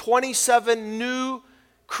 27 new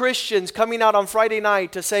Christians coming out on Friday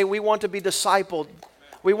night to say we want to be discipled.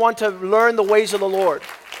 We want to learn the ways of the Lord.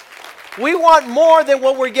 We want more than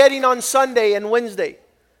what we're getting on Sunday and Wednesday.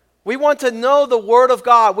 We want to know the Word of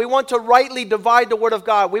God. We want to rightly divide the Word of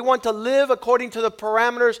God. We want to live according to the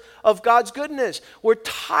parameters of God's goodness. We're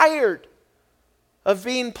tired of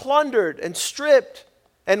being plundered and stripped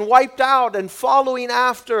and wiped out and following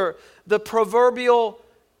after the proverbial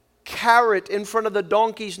carrot in front of the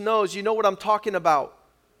donkey's nose. You know what I'm talking about.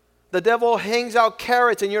 The devil hangs out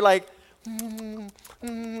carrots and you're like,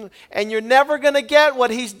 and you're never going to get what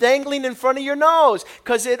he's dangling in front of your nose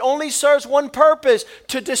because it only serves one purpose,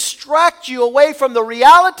 to distract you away from the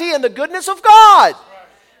reality and the goodness of God.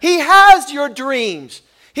 He has your dreams.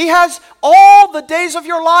 He has all the days of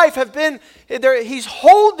your life have been there. He's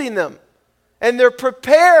holding them and they're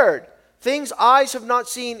prepared. Things eyes have not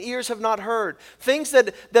seen, ears have not heard. Things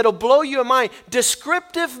that'll blow your mind.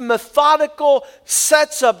 Descriptive, methodical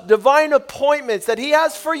sets up, divine appointments that He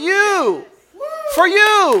has for you. For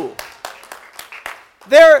you.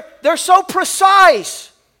 They're so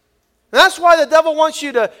precise. And that's why the devil wants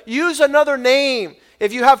you to use another name.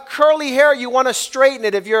 If you have curly hair, you want to straighten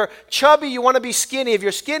it. If you're chubby, you want to be skinny. If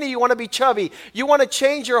you're skinny, you want to be chubby. You want to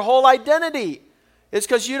change your whole identity. It's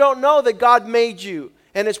because you don't know that God made you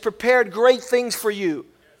and has prepared great things for you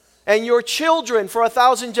and your children for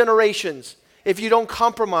 1,000 generations if you don't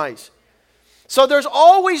compromise. So there's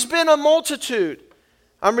always been a multitude.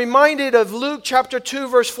 I'm reminded of Luke chapter 2,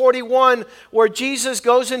 verse 41, where Jesus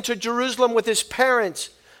goes into Jerusalem with his parents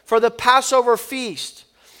for the Passover feast.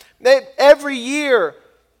 Every year,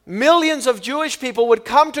 millions of Jewish people would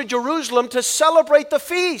come to Jerusalem to celebrate the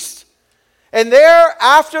feast. And there,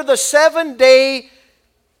 after the 7-day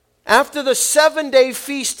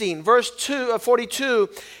feasting, verse 42,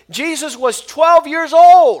 Jesus was 12 years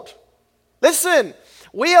old. Listen,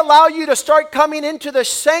 we allow you to start coming into the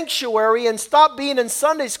sanctuary and stop being in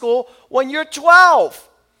Sunday school when you're 12.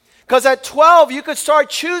 Because at 12, you could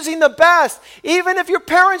start choosing the best, even if your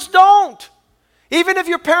parents don't. Even if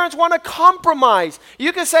your parents want to compromise,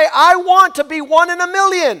 you can say, I want to be 1 in a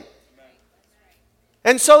million.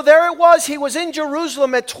 And so there it was. He was in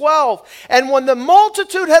Jerusalem at 12. And when the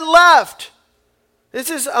multitude had left, this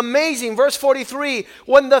is amazing, verse 43,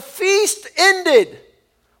 when the feast ended,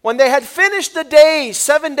 when they had finished the days,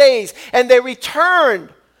 7 days, and they returned,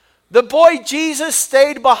 the boy Jesus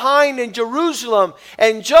stayed behind in Jerusalem,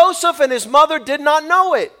 and Joseph and his mother did not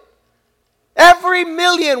know it. Every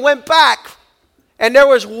million went back. And there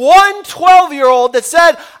was one 12-year-old that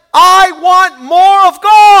said, I want more of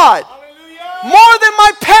God. Hallelujah. More than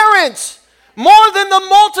my parents. More than the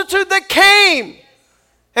multitude that came.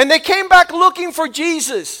 And they came back looking for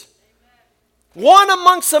Jesus. One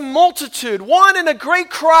amongst a multitude. One in a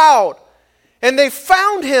great crowd. And they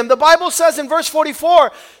found him, the Bible says in verse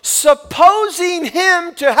 44, supposing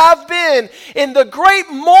him to have been in the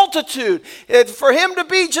great multitude. For him to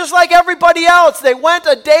be just like everybody else. They went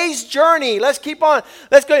a day's journey. Let's keep on.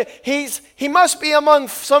 Let's go. He must be among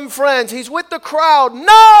some friends. He's with the crowd.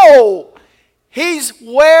 No! He's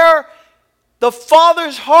where the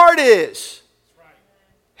Father's heart is.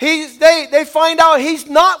 They find out he's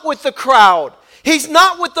not with the crowd. He's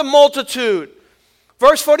not with the multitude.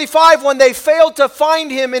 Verse 45, when they failed to find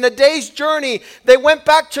him in a day's journey, they went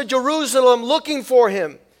back to Jerusalem looking for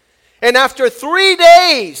him. And after 3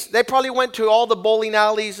 days, they probably went to all the bowling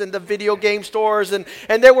alleys and the video game stores, and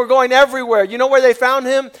they were going everywhere. You know where they found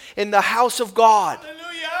him? In the house of God.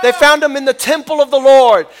 Hallelujah. They found him in the temple of the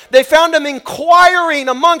Lord. They found him inquiring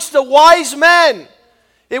amongst the wise men.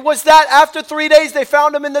 It was that after 3 days they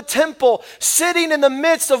found him in the temple, sitting in the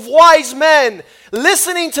midst of wise men,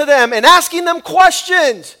 listening to them and asking them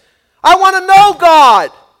questions. I want to know God.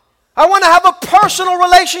 I want to have a personal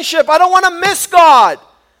relationship. I don't want to miss God.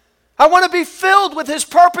 I want to be filled with his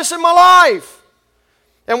purpose in my life.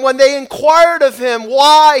 And when they inquired of him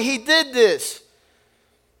why he did this,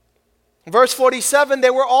 verse 47,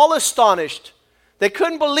 they were all astonished. They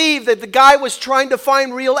couldn't believe that the guy was trying to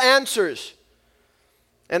find real answers.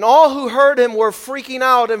 And all who heard him were freaking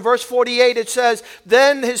out. In verse 48 it says,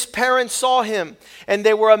 then his parents saw him, and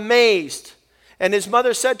they were amazed. And his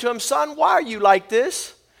mother said to him, son, why are you like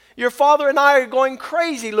this? Your father and I are going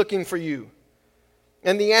crazy looking for you.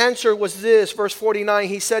 And the answer was this, verse 49,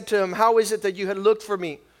 he said to him, how is it that you had looked for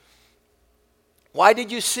me? Why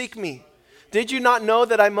did you seek me? Did you not know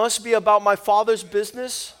that I must be about my Father's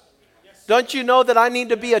business? Don't you know that I need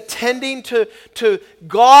to be attending to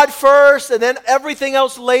God first and then everything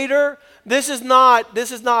else later? This is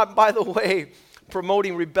not, by the way,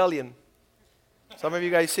 promoting rebellion. Some of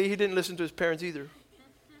you guys see he didn't listen to his parents either.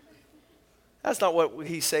 That's not what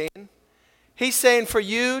he's saying. He's saying for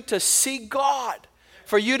you to seek God,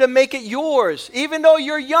 for you to make it yours. Even though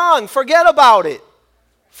you're young, forget about it.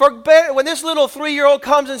 When this little 3-year-old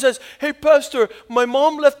comes and says, hey, pastor, my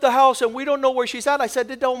mom left the house and we don't know where she's at. I said,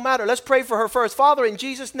 it don't matter. Let's pray for her first. Father, in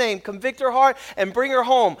Jesus' name, convict her heart and bring her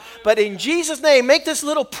home. But in Jesus' name, make this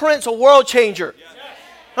little prince a world changer. Yes.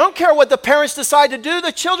 I don't care what the parents decide to do.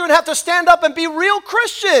 The children have to stand up and be real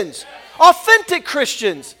Christians, authentic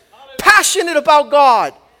Christians, passionate about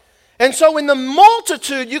God. And so in the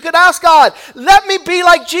multitude, you could ask God, let me be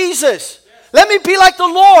like Jesus. Let me be like the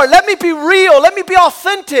Lord. Let me be real. Let me be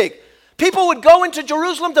authentic. People would go into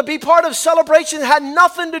Jerusalem to be part of celebration that had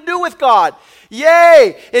nothing to do with God.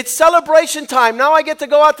 Yay, it's celebration time. Now I get to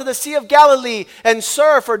go out to the Sea of Galilee and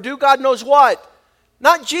surf or do God knows what.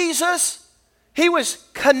 Not Jesus. He was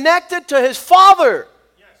connected to his Father.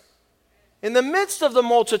 In the midst of the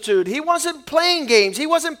multitude, he wasn't playing games. He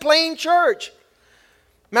wasn't playing church.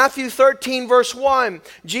 Matthew 13, verse 1,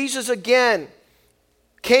 Jesus again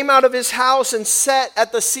came out of his house and sat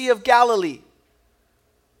at the Sea of Galilee.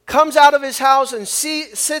 comes out of his house and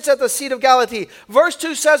sits at the seat of Galilee. Verse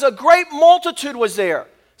 2 says a great multitude was there.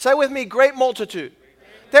 Say with me, great multitude.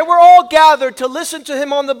 They were all gathered to listen to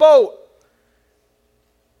him on the boat.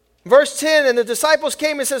 Verse 10, and the disciples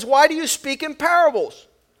came and says, why do you speak in parables?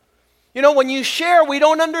 You know, when you share, we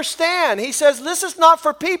don't understand. He says, this is not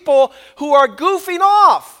for people who are goofing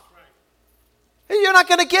off. You're not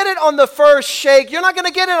going to get it on the first shake. You're not going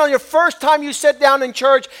to get it on your first time you sit down in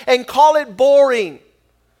church and call it boring.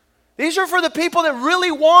 These are for the people that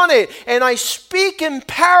really want it. And I speak in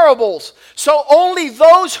parables. So only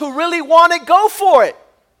those who really want it, go for it.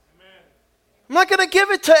 Amen. I'm not going to give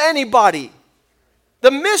it to anybody. The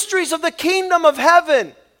mysteries of the kingdom of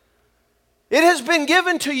heaven. It has been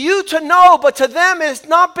given to you to know, but to them it has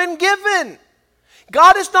not been given.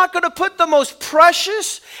 God is not going to put the most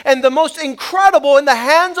precious and the most incredible in the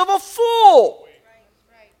hands of a fool.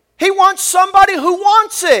 He wants somebody who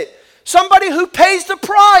wants it. Somebody who pays the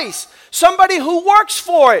price. Somebody who works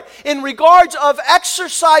for it in regards of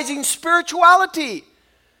exercising spirituality.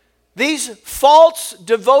 These false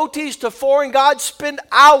devotees to foreign gods spend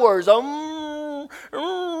hours.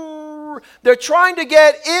 They're trying to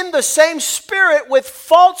get in the same spirit with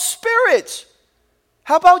false spirits.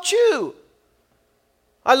 How about you?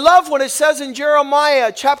 I love when it says in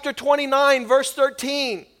Jeremiah chapter 29 verse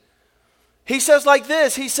 13. He says like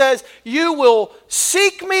this, he says, you will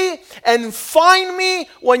seek me and find me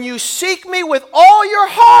when you seek me with all your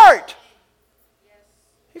heart.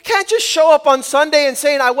 You can't just show up on Sunday and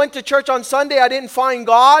saying, I went to church on Sunday, I didn't find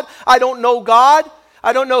God, I don't know God,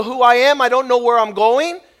 I don't know who I am, I don't know where I'm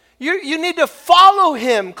going. You need to follow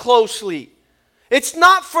him closely. It's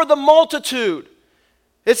not for the multitude.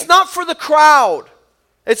 It's not for the crowd.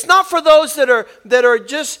 It's not for those that are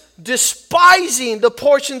just despising the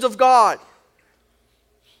portions of God.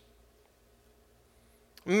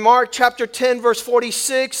 Mark chapter 10 verse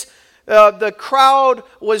 46, the crowd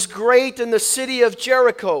was great in the city of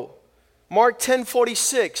Jericho. Mark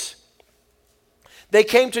 10:46. They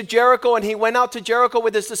came to Jericho and he went out to Jericho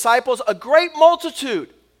with his disciples, a great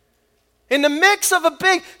multitude. In the mix of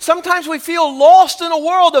sometimes we feel lost in a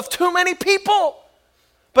world of too many people.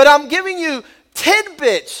 But I'm giving you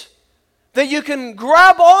tidbits that you can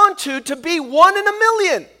grab onto to be one in a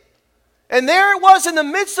million. And there it was in the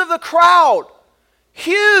midst of the crowd.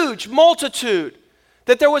 Huge multitude.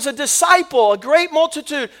 That there was a disciple, a great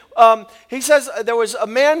multitude. He says there was a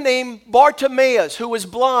man named Bartimaeus who was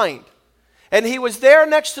blind. And he was there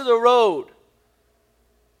next to the road.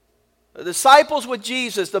 The disciples with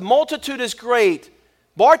Jesus. The multitude is great.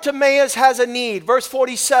 Bartimaeus has a need. Verse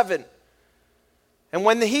 47. And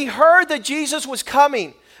when he heard that Jesus was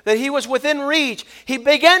coming, that he was within reach, he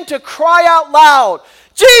began to cry out loud,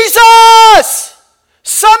 Jesus!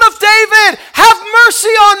 Son of David, have mercy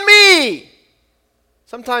on me.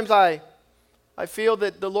 Sometimes I feel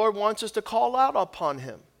that the Lord wants us to call out upon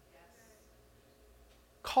him.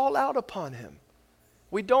 Call out upon him.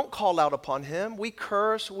 We don't call out upon him. We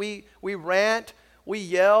curse, we rant, we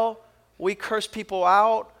yell, we curse people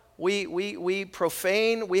out, we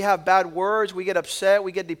profane, we have bad words, we get upset,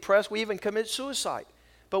 we get depressed, we even commit suicide.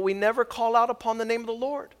 But we never call out upon the name of the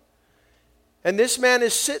Lord. And this man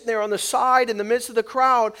is sitting there on the side in the midst of the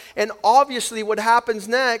crowd. And obviously what happens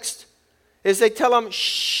next is they tell him,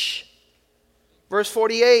 shh. Verse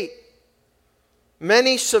 48.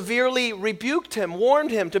 Many severely rebuked him,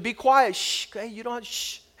 warned him to be quiet. Shh, hey, you don't,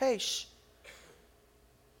 shh, hey, shh.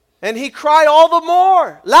 And he cried all the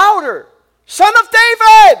more, louder. Son of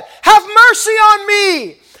David, have mercy on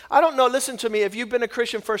me. I don't know, listen to me. If you've been a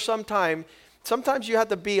Christian for some time, sometimes you have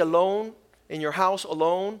to be alone. In your house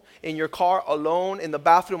alone, in your car alone, in the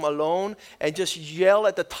bathroom alone, and just yell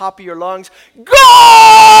at the top of your lungs,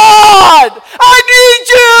 God, I need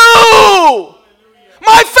you!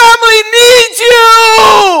 My family needs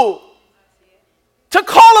you! To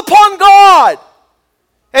call upon God.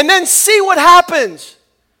 And then see what happens.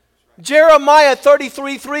 Jeremiah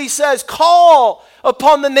 33:3 says, call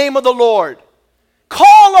upon the name of the Lord.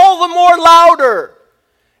 Call all the more louder.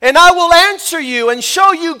 And I will answer you and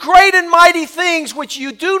show you great and mighty things which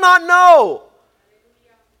you do not know.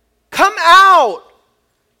 Come out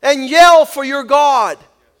and yell for your God.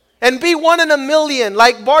 And be one in a million,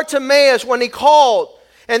 like Bartimaeus when he called.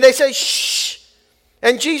 And they say, shh.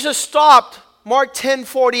 And Jesus stopped. Mark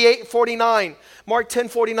 10:49. Mark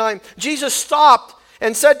 10:49. Jesus stopped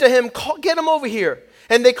and said to him, get him over here.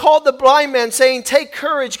 And they called the blind man, saying, take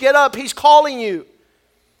courage, get up, he's calling you.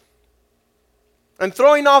 And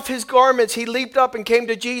throwing off his garments, he leaped up and came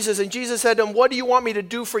to Jesus. And Jesus said to him, what do you want me to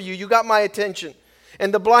do for you? You got my attention.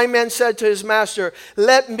 And the blind man said to his master,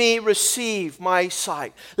 let me receive my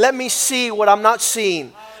sight. Let me see what I'm not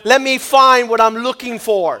seeing. let me find what I'm looking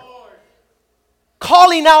for.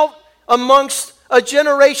 Calling out amongst a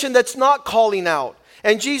generation that's not calling out.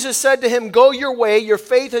 And Jesus said to him, go your way, your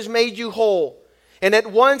faith has made you whole. And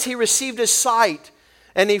at once he received his sight,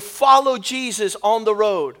 and he followed Jesus on the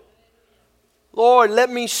road. Lord, let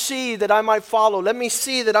me see that I might follow. Let me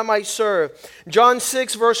see that I might serve. John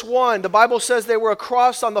 6, verse 1, the Bible says they were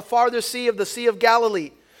across on the farther sea of the Sea of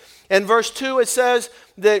Galilee. And verse 2, it says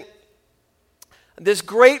that this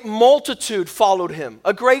great multitude followed him,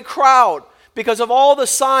 a great crowd, because of all the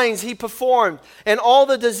signs he performed and all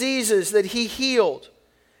the diseases that he healed.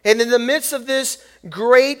 And in the midst of this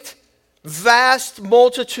great, vast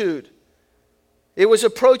multitude, it was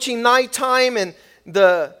approaching nighttime, and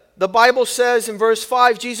the Bible says in verse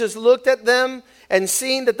 5, Jesus looked at them and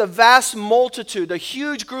seeing that the vast multitude, a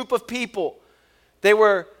huge group of people, they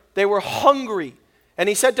were hungry. And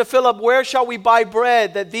he said to Philip, where shall we buy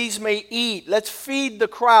bread that these may eat? Let's feed the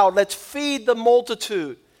crowd. Let's feed the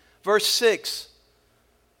multitude. Verse 6.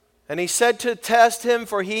 And he said to test him,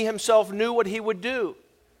 for he himself knew what he would do.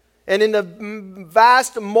 And in the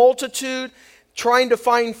vast multitude trying to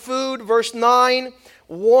find food, verse 9,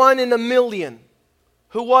 1 in a million.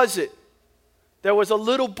 Who was it? There was a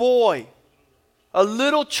little boy, a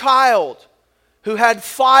little child who had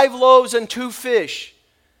 5 loaves and 2 fish.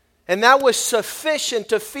 And that was sufficient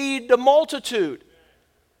to feed the multitude.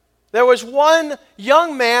 There was one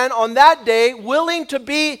young man on that day willing to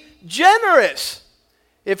be generous.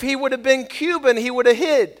 If he would have been Cuban, he would have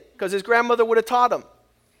hid, because his grandmother would have taught him.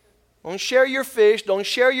 Don't share your fish. Don't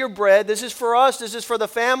share your bread. This is for us. This is for the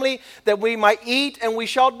family, that we might eat and we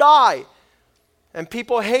shall die. And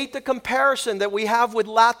people hate the comparison that we have with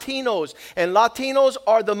Latinos. And Latinos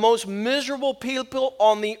are the most miserable people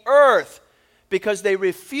on the earth because they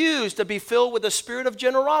refuse to be filled with the spirit of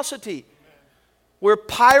generosity. We're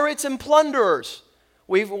pirates and plunderers.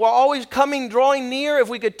 We're always drawing near if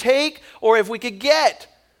we could take or if we could get.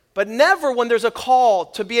 But never when there's a call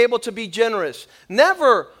to be able to be generous.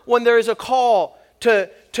 Never when there is a call to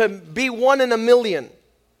be 1 in a million.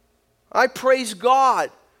 I praise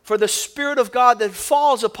God for the Spirit of God that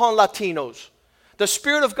falls upon Latinos. The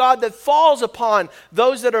Spirit of God that falls upon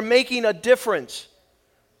those that are making a difference.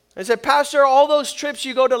 I said, Pastor, all those trips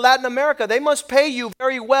you go to Latin America, they must pay you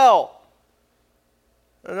very well.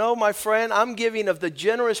 No, my friend, I'm giving of the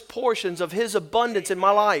generous portions of His abundance in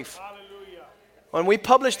my life. When we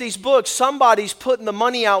publish these books, somebody's putting the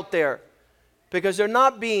money out there because they're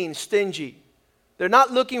not being stingy. They're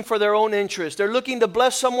not looking for their own interest. They're looking to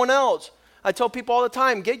bless someone else. I tell people all the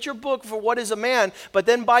time, get your book for What is a Man, but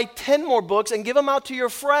then buy 10 more books and give them out to your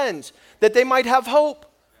friends that they might have hope,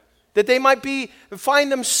 that they might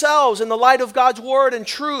find themselves in the light of God's word and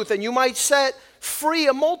truth, and you might set free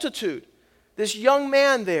a multitude. This young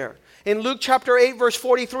man there, in Luke chapter 8, verse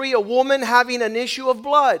 43, a woman having an issue of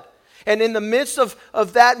blood. And in the midst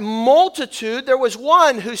of that multitude, there was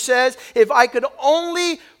one who says, if I could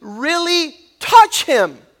only really touch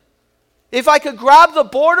him, if I could grab the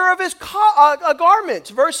border of his garments,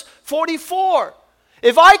 verse 44,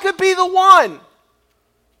 if I could be the one,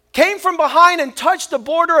 came from behind and touched the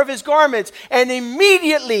border of his garments, and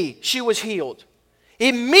immediately she was healed.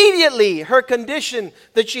 Immediately her condition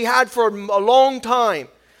that she had for a long time.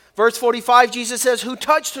 Verse 45, Jesus says, who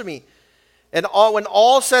touched me? And when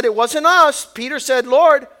all said it wasn't us, Peter said,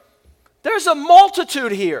 Lord, there's a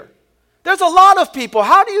multitude here. There's a lot of people.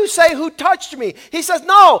 How do you say who touched me? He says,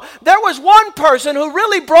 no, there was one person who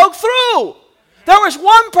really broke through. There was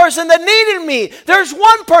one person that needed me. There's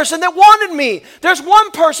one person that wanted me. There's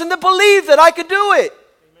one person that believed that I could do it.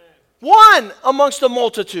 Amen. One amongst the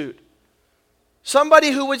multitude.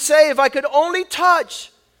 Somebody who would say, if I could only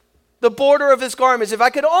touch the border of his garments, if I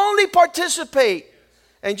could only participate.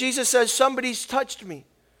 And Jesus says, somebody's touched me.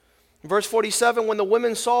 Verse 47, when the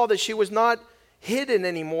women saw that she was not hidden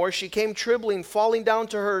anymore, she came trembling, falling down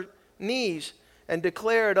to her knees, and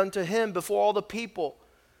declared unto him before all the people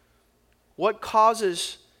what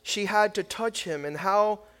causes she had to touch him and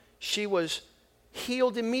how she was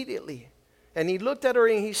healed immediately. And he looked at her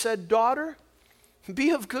and he said, daughter, be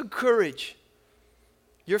of good courage.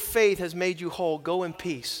 Your faith has made you whole. Go in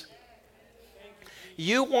peace.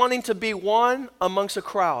 You wanting to be one amongst a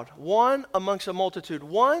crowd, one amongst a multitude,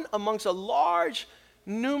 one amongst a large,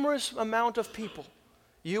 numerous amount of people.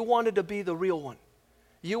 You wanted to be the real one.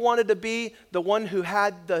 You wanted to be the one who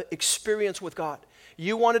had the experience with God.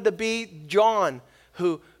 You wanted to be John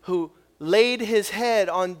who laid his head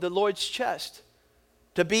on the Lord's chest.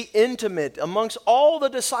 to be intimate. Amongst all the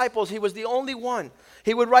disciples, he was the only one.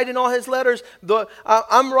 He would write in all his letters,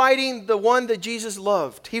 I'm writing the one that Jesus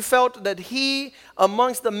loved. He felt that he,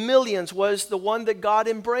 amongst the millions, was the one that God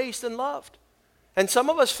embraced and loved. And some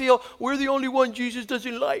of us feel we're the only one Jesus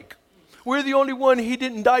doesn't like. We're the only one he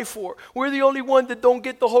didn't die for. We're the only one that don't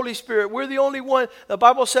get the Holy Spirit. We're the only one. The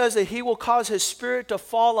Bible says that he will cause his Spirit to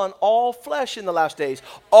fall on all flesh in the last days.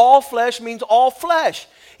 All flesh means all flesh.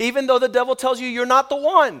 Even though the devil tells you you're not the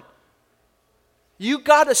one. You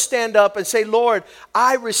got to stand up and say, Lord,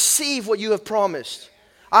 I receive what you have promised.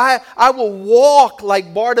 I will walk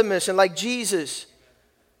like Bartimaeus and like Jesus.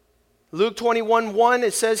 Luke 21:1,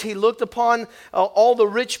 it says he looked upon all the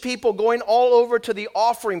rich people going all over to the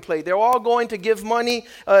offering plate. They're all going to give money.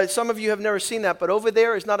 Some of you have never seen that, but over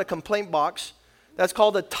there is not a complaint box. That's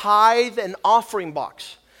called a tithe and offering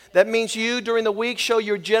box. That means you, during the week, show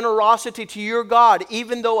your generosity to your God.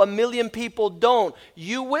 Even though 1 million people don't,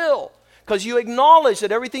 you will. Because you acknowledge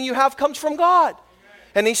that everything you have comes from God.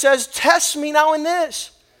 And he says, test me now in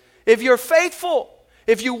this. If you're faithful,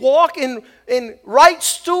 if you walk in right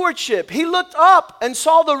stewardship. He looked up and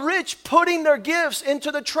saw the rich putting their gifts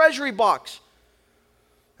into the treasury box.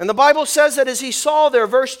 And the Bible says that as he saw there,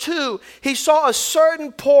 verse 2, he saw a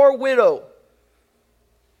certain poor widow.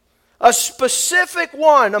 A specific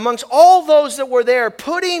one amongst all those that were there,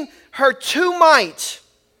 putting her 2 mites.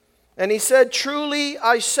 And he said, truly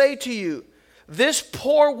I say to you, this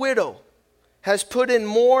poor widow has put in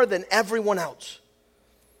more than everyone else.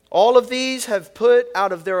 All of these have put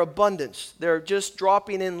out of their abundance. They're just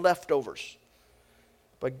dropping in leftovers.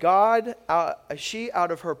 But God, she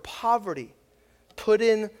out of her poverty, put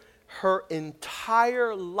in her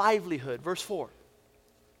entire livelihood. Verse 4.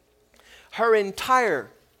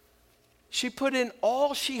 She put in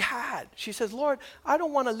all she had. She says, Lord, I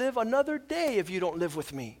don't want to live another day if you don't live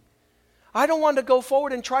with me. I don't want to go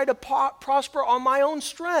forward and try to prosper on my own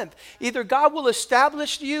strength. Either God will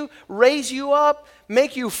establish you, raise you up,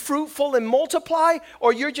 make you fruitful and multiply,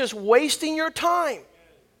 or you're just wasting your time.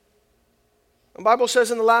 The Bible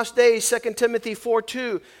says in the last days, 2 Timothy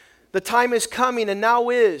 4:2, the time is coming and now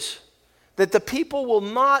is, that the people will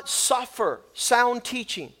not suffer sound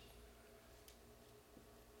teaching.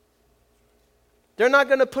 They're not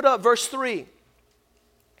going to put up, verse 3.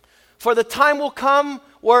 For the time will come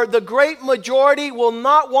where the great majority will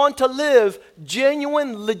not want to live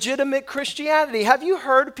genuine, legitimate Christianity. Have you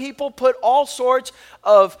heard people put all sorts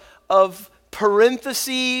of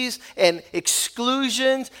parentheses and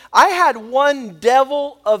exclusions? I had one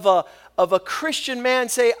devil of a Christian man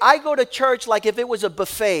say, I go to church like if it was a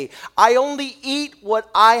buffet. I only eat what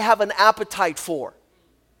I have an appetite for.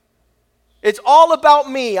 It's all about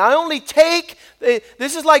me. I only take,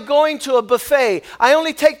 this is like going to a buffet. I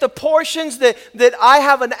only take the portions that I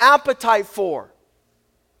have an appetite for.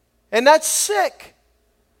 And that's sick.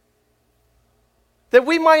 That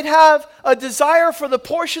we might have a desire for the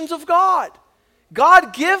portions of God.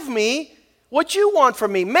 God, give me what you want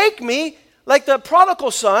from me. Make me like the prodigal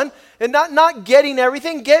son and not getting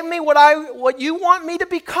everything. Give me what you want me to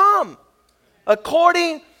become.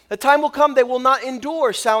 The time will come they will not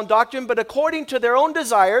endure sound doctrine, but according to their own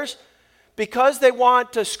desires, because they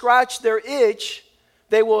want to scratch their itch,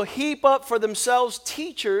 they will heap up for themselves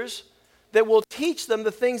teachers that will teach them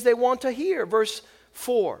the things they want to hear. Verse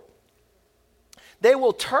 4. They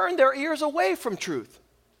will turn their ears away from truth.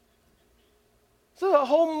 So a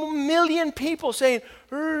whole million people saying,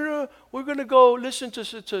 we're going to go listen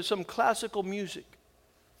to some classical music.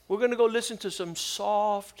 We're going to go listen to some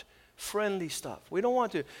soft, friendly stuff. We don't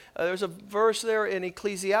want to. There's a verse there in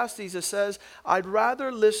Ecclesiastes that says, I'd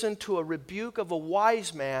rather listen to a rebuke of a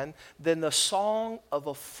wise man than the song of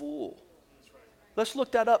a fool. Let's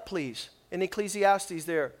look that up, please, in Ecclesiastes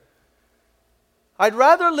there. I'd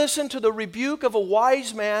rather listen to the rebuke of a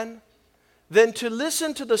wise man than to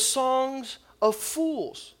listen to the songs of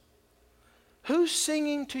fools. Who's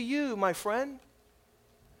singing to you, my friend?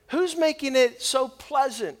 Who's making it so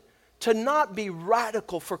pleasant to not be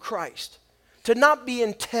radical for Christ, to not be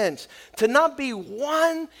intense, to not be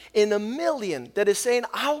one in a million that is saying,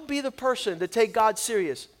 I'll be the person to take God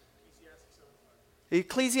serious?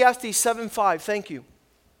 Ecclesiastes 7:5, thank you.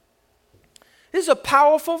 This is a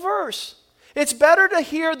powerful verse. It's better to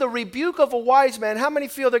hear the rebuke of a wise man. How many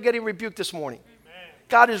feel they're getting rebuked this morning? Amen.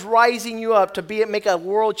 God is rising you up to make a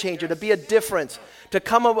world changer, to be a difference, to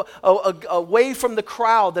come away from the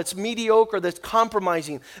crowd that's mediocre, that's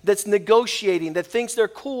compromising, that's negotiating, that thinks they're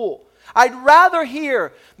cool. I'd rather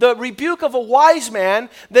hear the rebuke of a wise man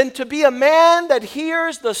than to be a man that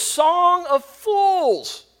hears the song of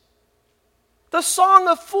fools. The song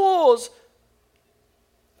of fools.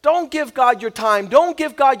 Don't give God your time. Don't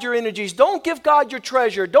give God your energies. Don't give God your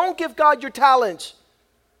treasure. Don't give God your talents.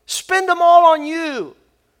 Spend them all on you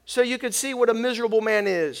so you can see what a miserable man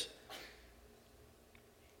is.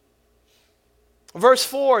 Verse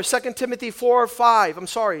 4, 2 Timothy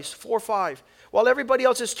 4:5. While everybody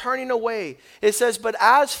else is turning away, it says, but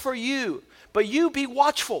you be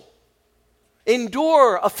watchful.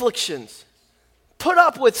 Endure afflictions. Put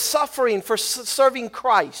up with suffering for serving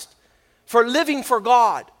Christ, for living for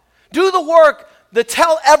God. Do the work to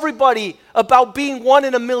tell everybody about being one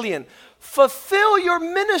in a million. Fulfill your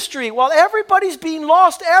ministry while everybody's being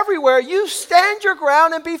lost everywhere. You stand your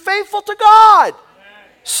ground and be faithful to God.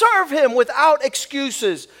 Serve Him without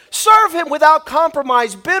excuses. Serve Him without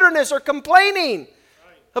compromise, bitterness, or complaining.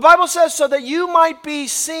 The Bible says, so that you might be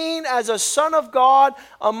seen as a son of God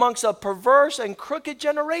amongst a perverse and crooked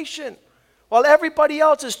generation, while everybody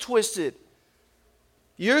else is twisted.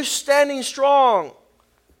 You're standing strong.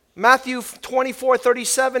 Matthew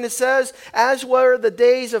 24:37, it says, as were the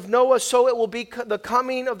days of Noah, so it will be the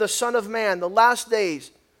coming of the Son of Man, the last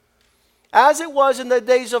days. As it was in the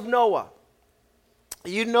days of Noah.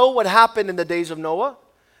 You know what happened in the days of Noah?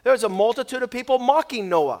 There was a multitude of people mocking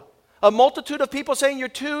Noah. A multitude of people saying, you're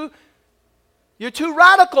too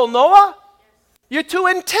radical, Noah. You're too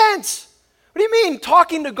intense. What do you mean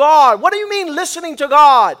talking to God? What do you mean listening to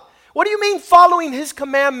God? What do you mean following His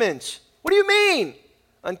commandments? What do you mean?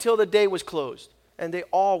 Until the day was closed and they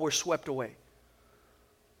all were swept away.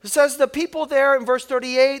 It says the people there in verse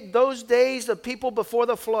 38, those days, the people before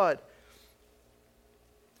the flood,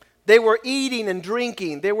 they were eating and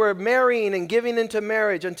drinking. They were marrying and giving into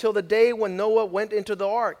marriage until the day when Noah went into the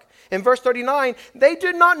ark. In verse 39, they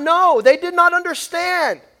did not know. They did not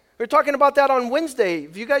understand. We were talking about that on Wednesday.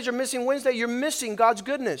 If you guys are missing Wednesday, you're missing God's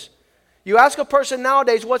goodness. You ask a person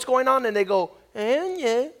nowadays what's going on, and they go, and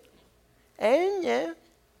yeah.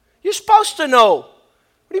 You're supposed to know.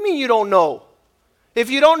 What do you mean you don't know?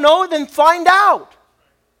 If you don't know, then find out.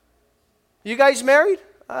 You guys married?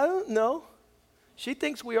 I don't know. She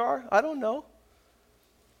thinks we are. I don't know.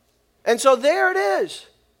 And so there it is.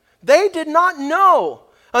 They did not know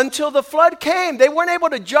until the flood came. They weren't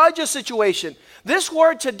able to judge a situation. This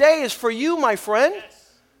word today is for you, my friend.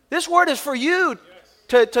 Yes. This word is for you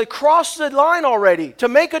to cross the line already, to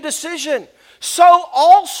make a decision. So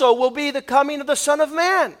also will be the coming of the Son of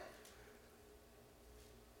Man.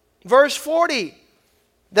 Verse 40.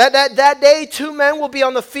 That day, 2 men will be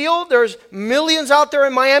on the field. There's millions out there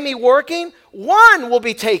in Miami working. One will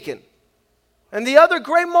be taken, and the other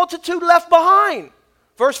great multitude left behind.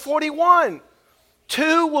 Verse 41.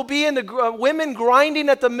 2 will be in the women grinding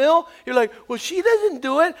at the mill. You're like, well, she doesn't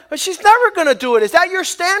do it, but she's never going to do it. Is that your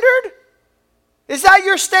standard? Is that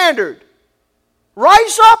your standard?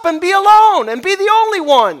 Rise up and be alone and be the only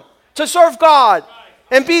one to serve God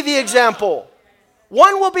and be the example.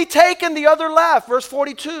 One will be taken, the other left. Verse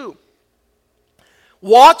 42.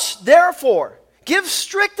 Watch, therefore. Give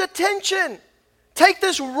strict attention. Take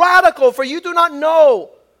this radical, for you do not know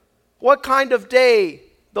what kind of day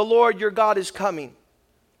the Lord your God is coming.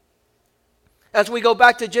 As we go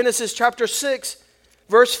back to Genesis chapter 6,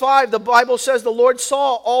 verse 5, the Bible says the Lord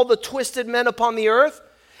saw all the twisted men upon the earth.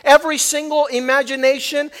 Every single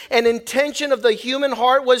imagination and intention of the human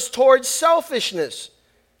heart was towards selfishness,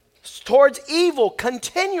 towards evil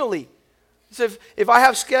continually. So if I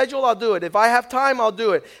have schedule, I'll do it. If I have time, I'll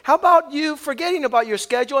do it. How about you forgetting about your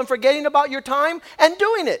schedule and forgetting about your time and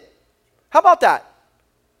doing it? How about that?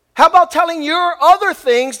 How about telling your other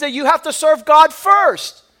things that you have to serve God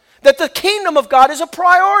first? That the kingdom of God is a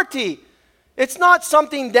priority. It's not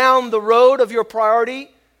something down the road of your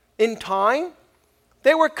priority in time.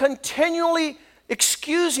 They were continually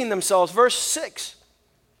excusing themselves. Verse 6.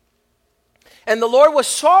 And the Lord was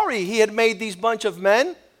sorry He had made these bunch of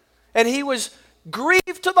men, and He was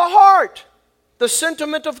grieved to the heart, the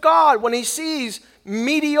sentiment of God, when He sees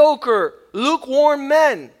mediocre, lukewarm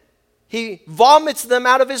men. He vomits them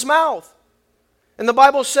out of His mouth. And the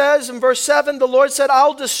Bible says in verse 7, the Lord said,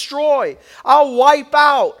 I'll destroy, I'll wipe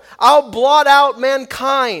out, I'll blot out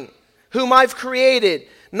mankind whom I've created.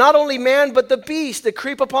 Not only man, but the beasts that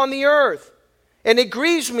creep upon the earth. And it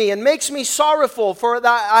grieves me and makes me sorrowful, for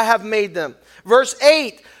that I have made them. Verse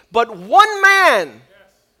 8, but one man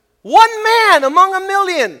among a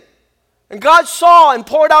million. And God saw and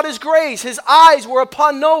poured out His grace. His eyes were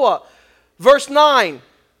upon Noah. Verse 9,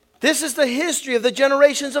 this is the history of the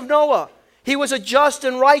generations of Noah. He was a just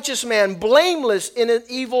and righteous man, blameless in an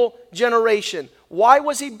evil generation. Why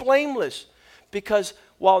was he blameless? Because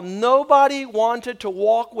while nobody wanted to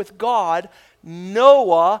walk with God,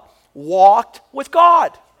 Noah walked with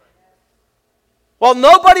God. Well,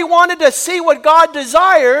 nobody wanted to see what God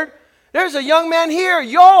desired. There's a young man here,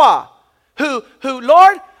 Yoah, who,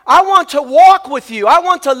 Lord, I want to walk with you. I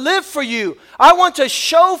want to live for you. I want to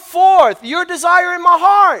show forth your desire in my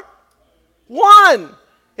heart. One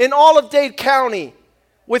in all of Dade County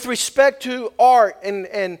with respect to art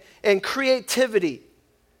and creativity.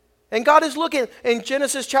 And God is looking in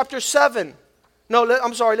Genesis chapter 7.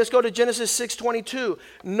 Let's go to Genesis 6:22.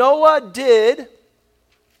 Noah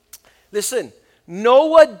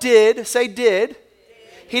did, say did.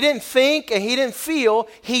 He didn't think and he didn't feel.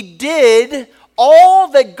 He did all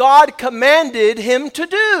that God commanded him to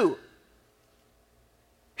do.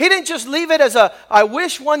 He didn't just leave it as I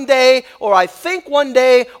wish one day, or I think one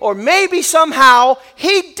day, or maybe somehow.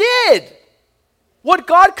 He did what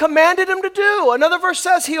God commanded him to do. Another verse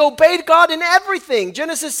says he obeyed God in everything.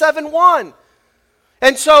 Genesis 7:1.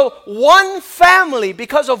 And so one family,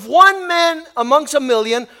 because of one man amongst a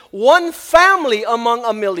million, one family among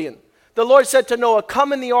a million. The Lord said to Noah,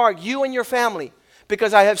 come in the ark, you and your family,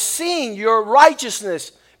 because I have seen your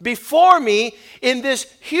righteousness before me in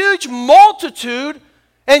this huge multitude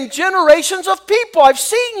and generations of people. I've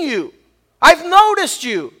seen you. I've noticed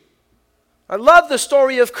you. I love the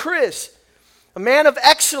story of Chris, a man of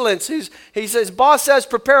excellence. His boss says,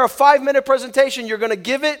 prepare a 5-minute presentation. You're going to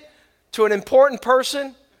give it to an important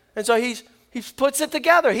person. And so he puts it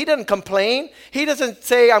together. He doesn't complain. He doesn't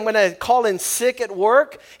say, I'm going to call in sick at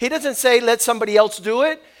work. He doesn't say, let somebody else do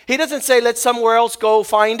it. He doesn't say, let somewhere else go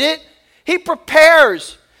find it. He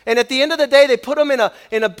prepares. And at the end of the day, they put him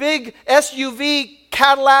in a big SUV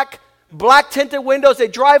Cadillac, black tinted windows. They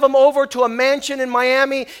drive him over to a mansion in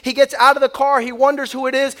Miami. He gets out of the car. He wonders who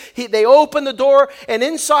it is. They open the door, and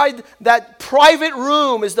inside that private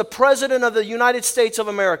room is the President of the United States of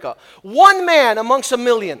America. One man amongst a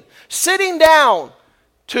million, sitting down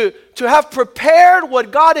to have prepared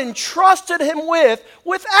what God entrusted him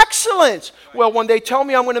with excellence. Well, when they tell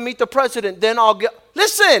me I'm going to meet the President, then I'll get...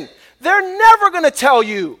 Listen, they're never going to tell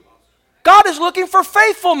you. God is looking for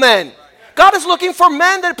faithful men. God is looking for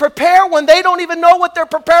men that prepare when they don't even know what they're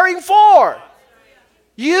preparing for.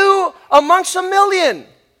 You amongst a million.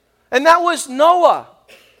 And that was Noah.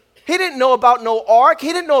 He didn't know about no ark.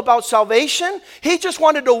 He didn't know about salvation. He just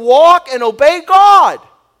wanted to walk and obey God.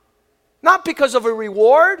 Not because of a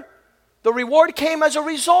reward. The reward came as a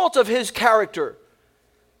result of his character.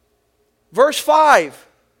 Verse 5.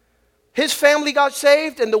 His family got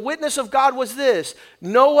saved, and the witness of God was this: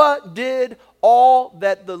 Noah did all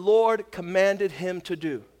that the Lord commanded him to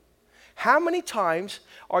do. How many times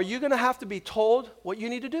are you going to have to be told what you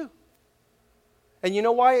need to do? And you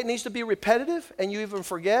know why it needs to be repetitive and you even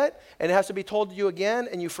forget, and it has to be told to you again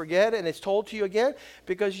and you forget and it's told to you again?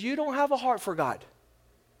 Because you don't have a heart for God.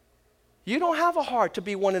 You don't have a heart to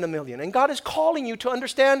be one in a million. And God is calling you to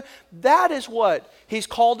understand that is what He's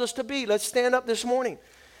called us to be. Let's stand up this morning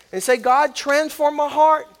and say, God, transform my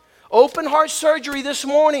heart. Open heart surgery this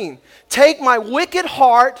morning. Take my wicked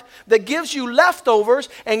heart that gives you leftovers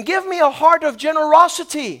and give me a heart of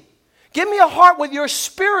generosity. Give me a heart with your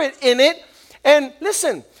spirit in it. And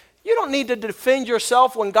listen, you don't need to defend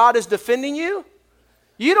yourself when God is defending you.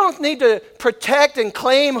 You don't need to protect and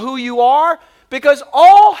claim who you are, because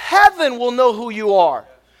all heaven will know who you are.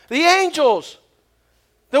 The angels,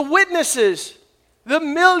 the witnesses, the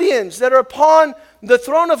millions that are upon the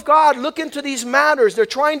throne of God look into these matters. They're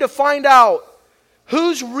trying to find out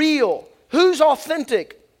who's real, who's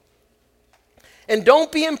authentic. And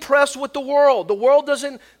don't be impressed with the world. The world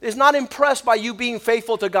is not impressed by you being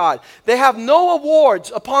faithful to God. They have no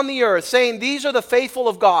awards upon the earth saying these are the faithful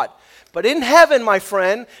of God. But in heaven, my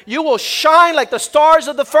friend, you will shine like the stars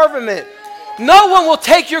of the firmament. No one will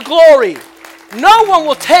take your glory. No one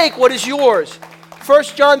will take what is yours. 1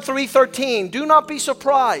 John 3:13, do not be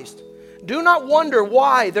surprised. Do not wonder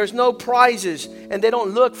why there's no prizes and they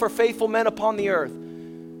don't look for faithful men upon the earth.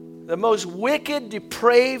 The most wicked,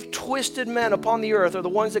 depraved, twisted men upon the earth are the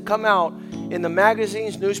ones that come out in the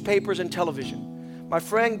magazines, newspapers, and television. My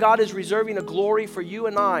friend, God is reserving a glory for you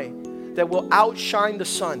and I that will outshine the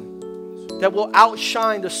sun, that will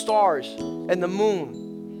outshine the stars and the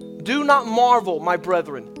moon. Do not marvel, my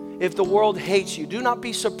brethren, if the world hates you. Do not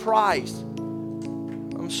be surprised.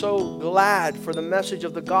 I'm so glad for the message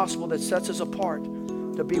of the gospel that sets us apart,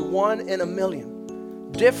 to be one in a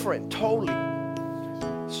million, different, totally.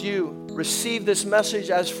 So you receive this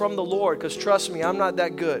message as from the Lord, because trust me, I'm not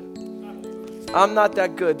that good. I'm not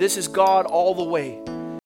that good. This is God all the way.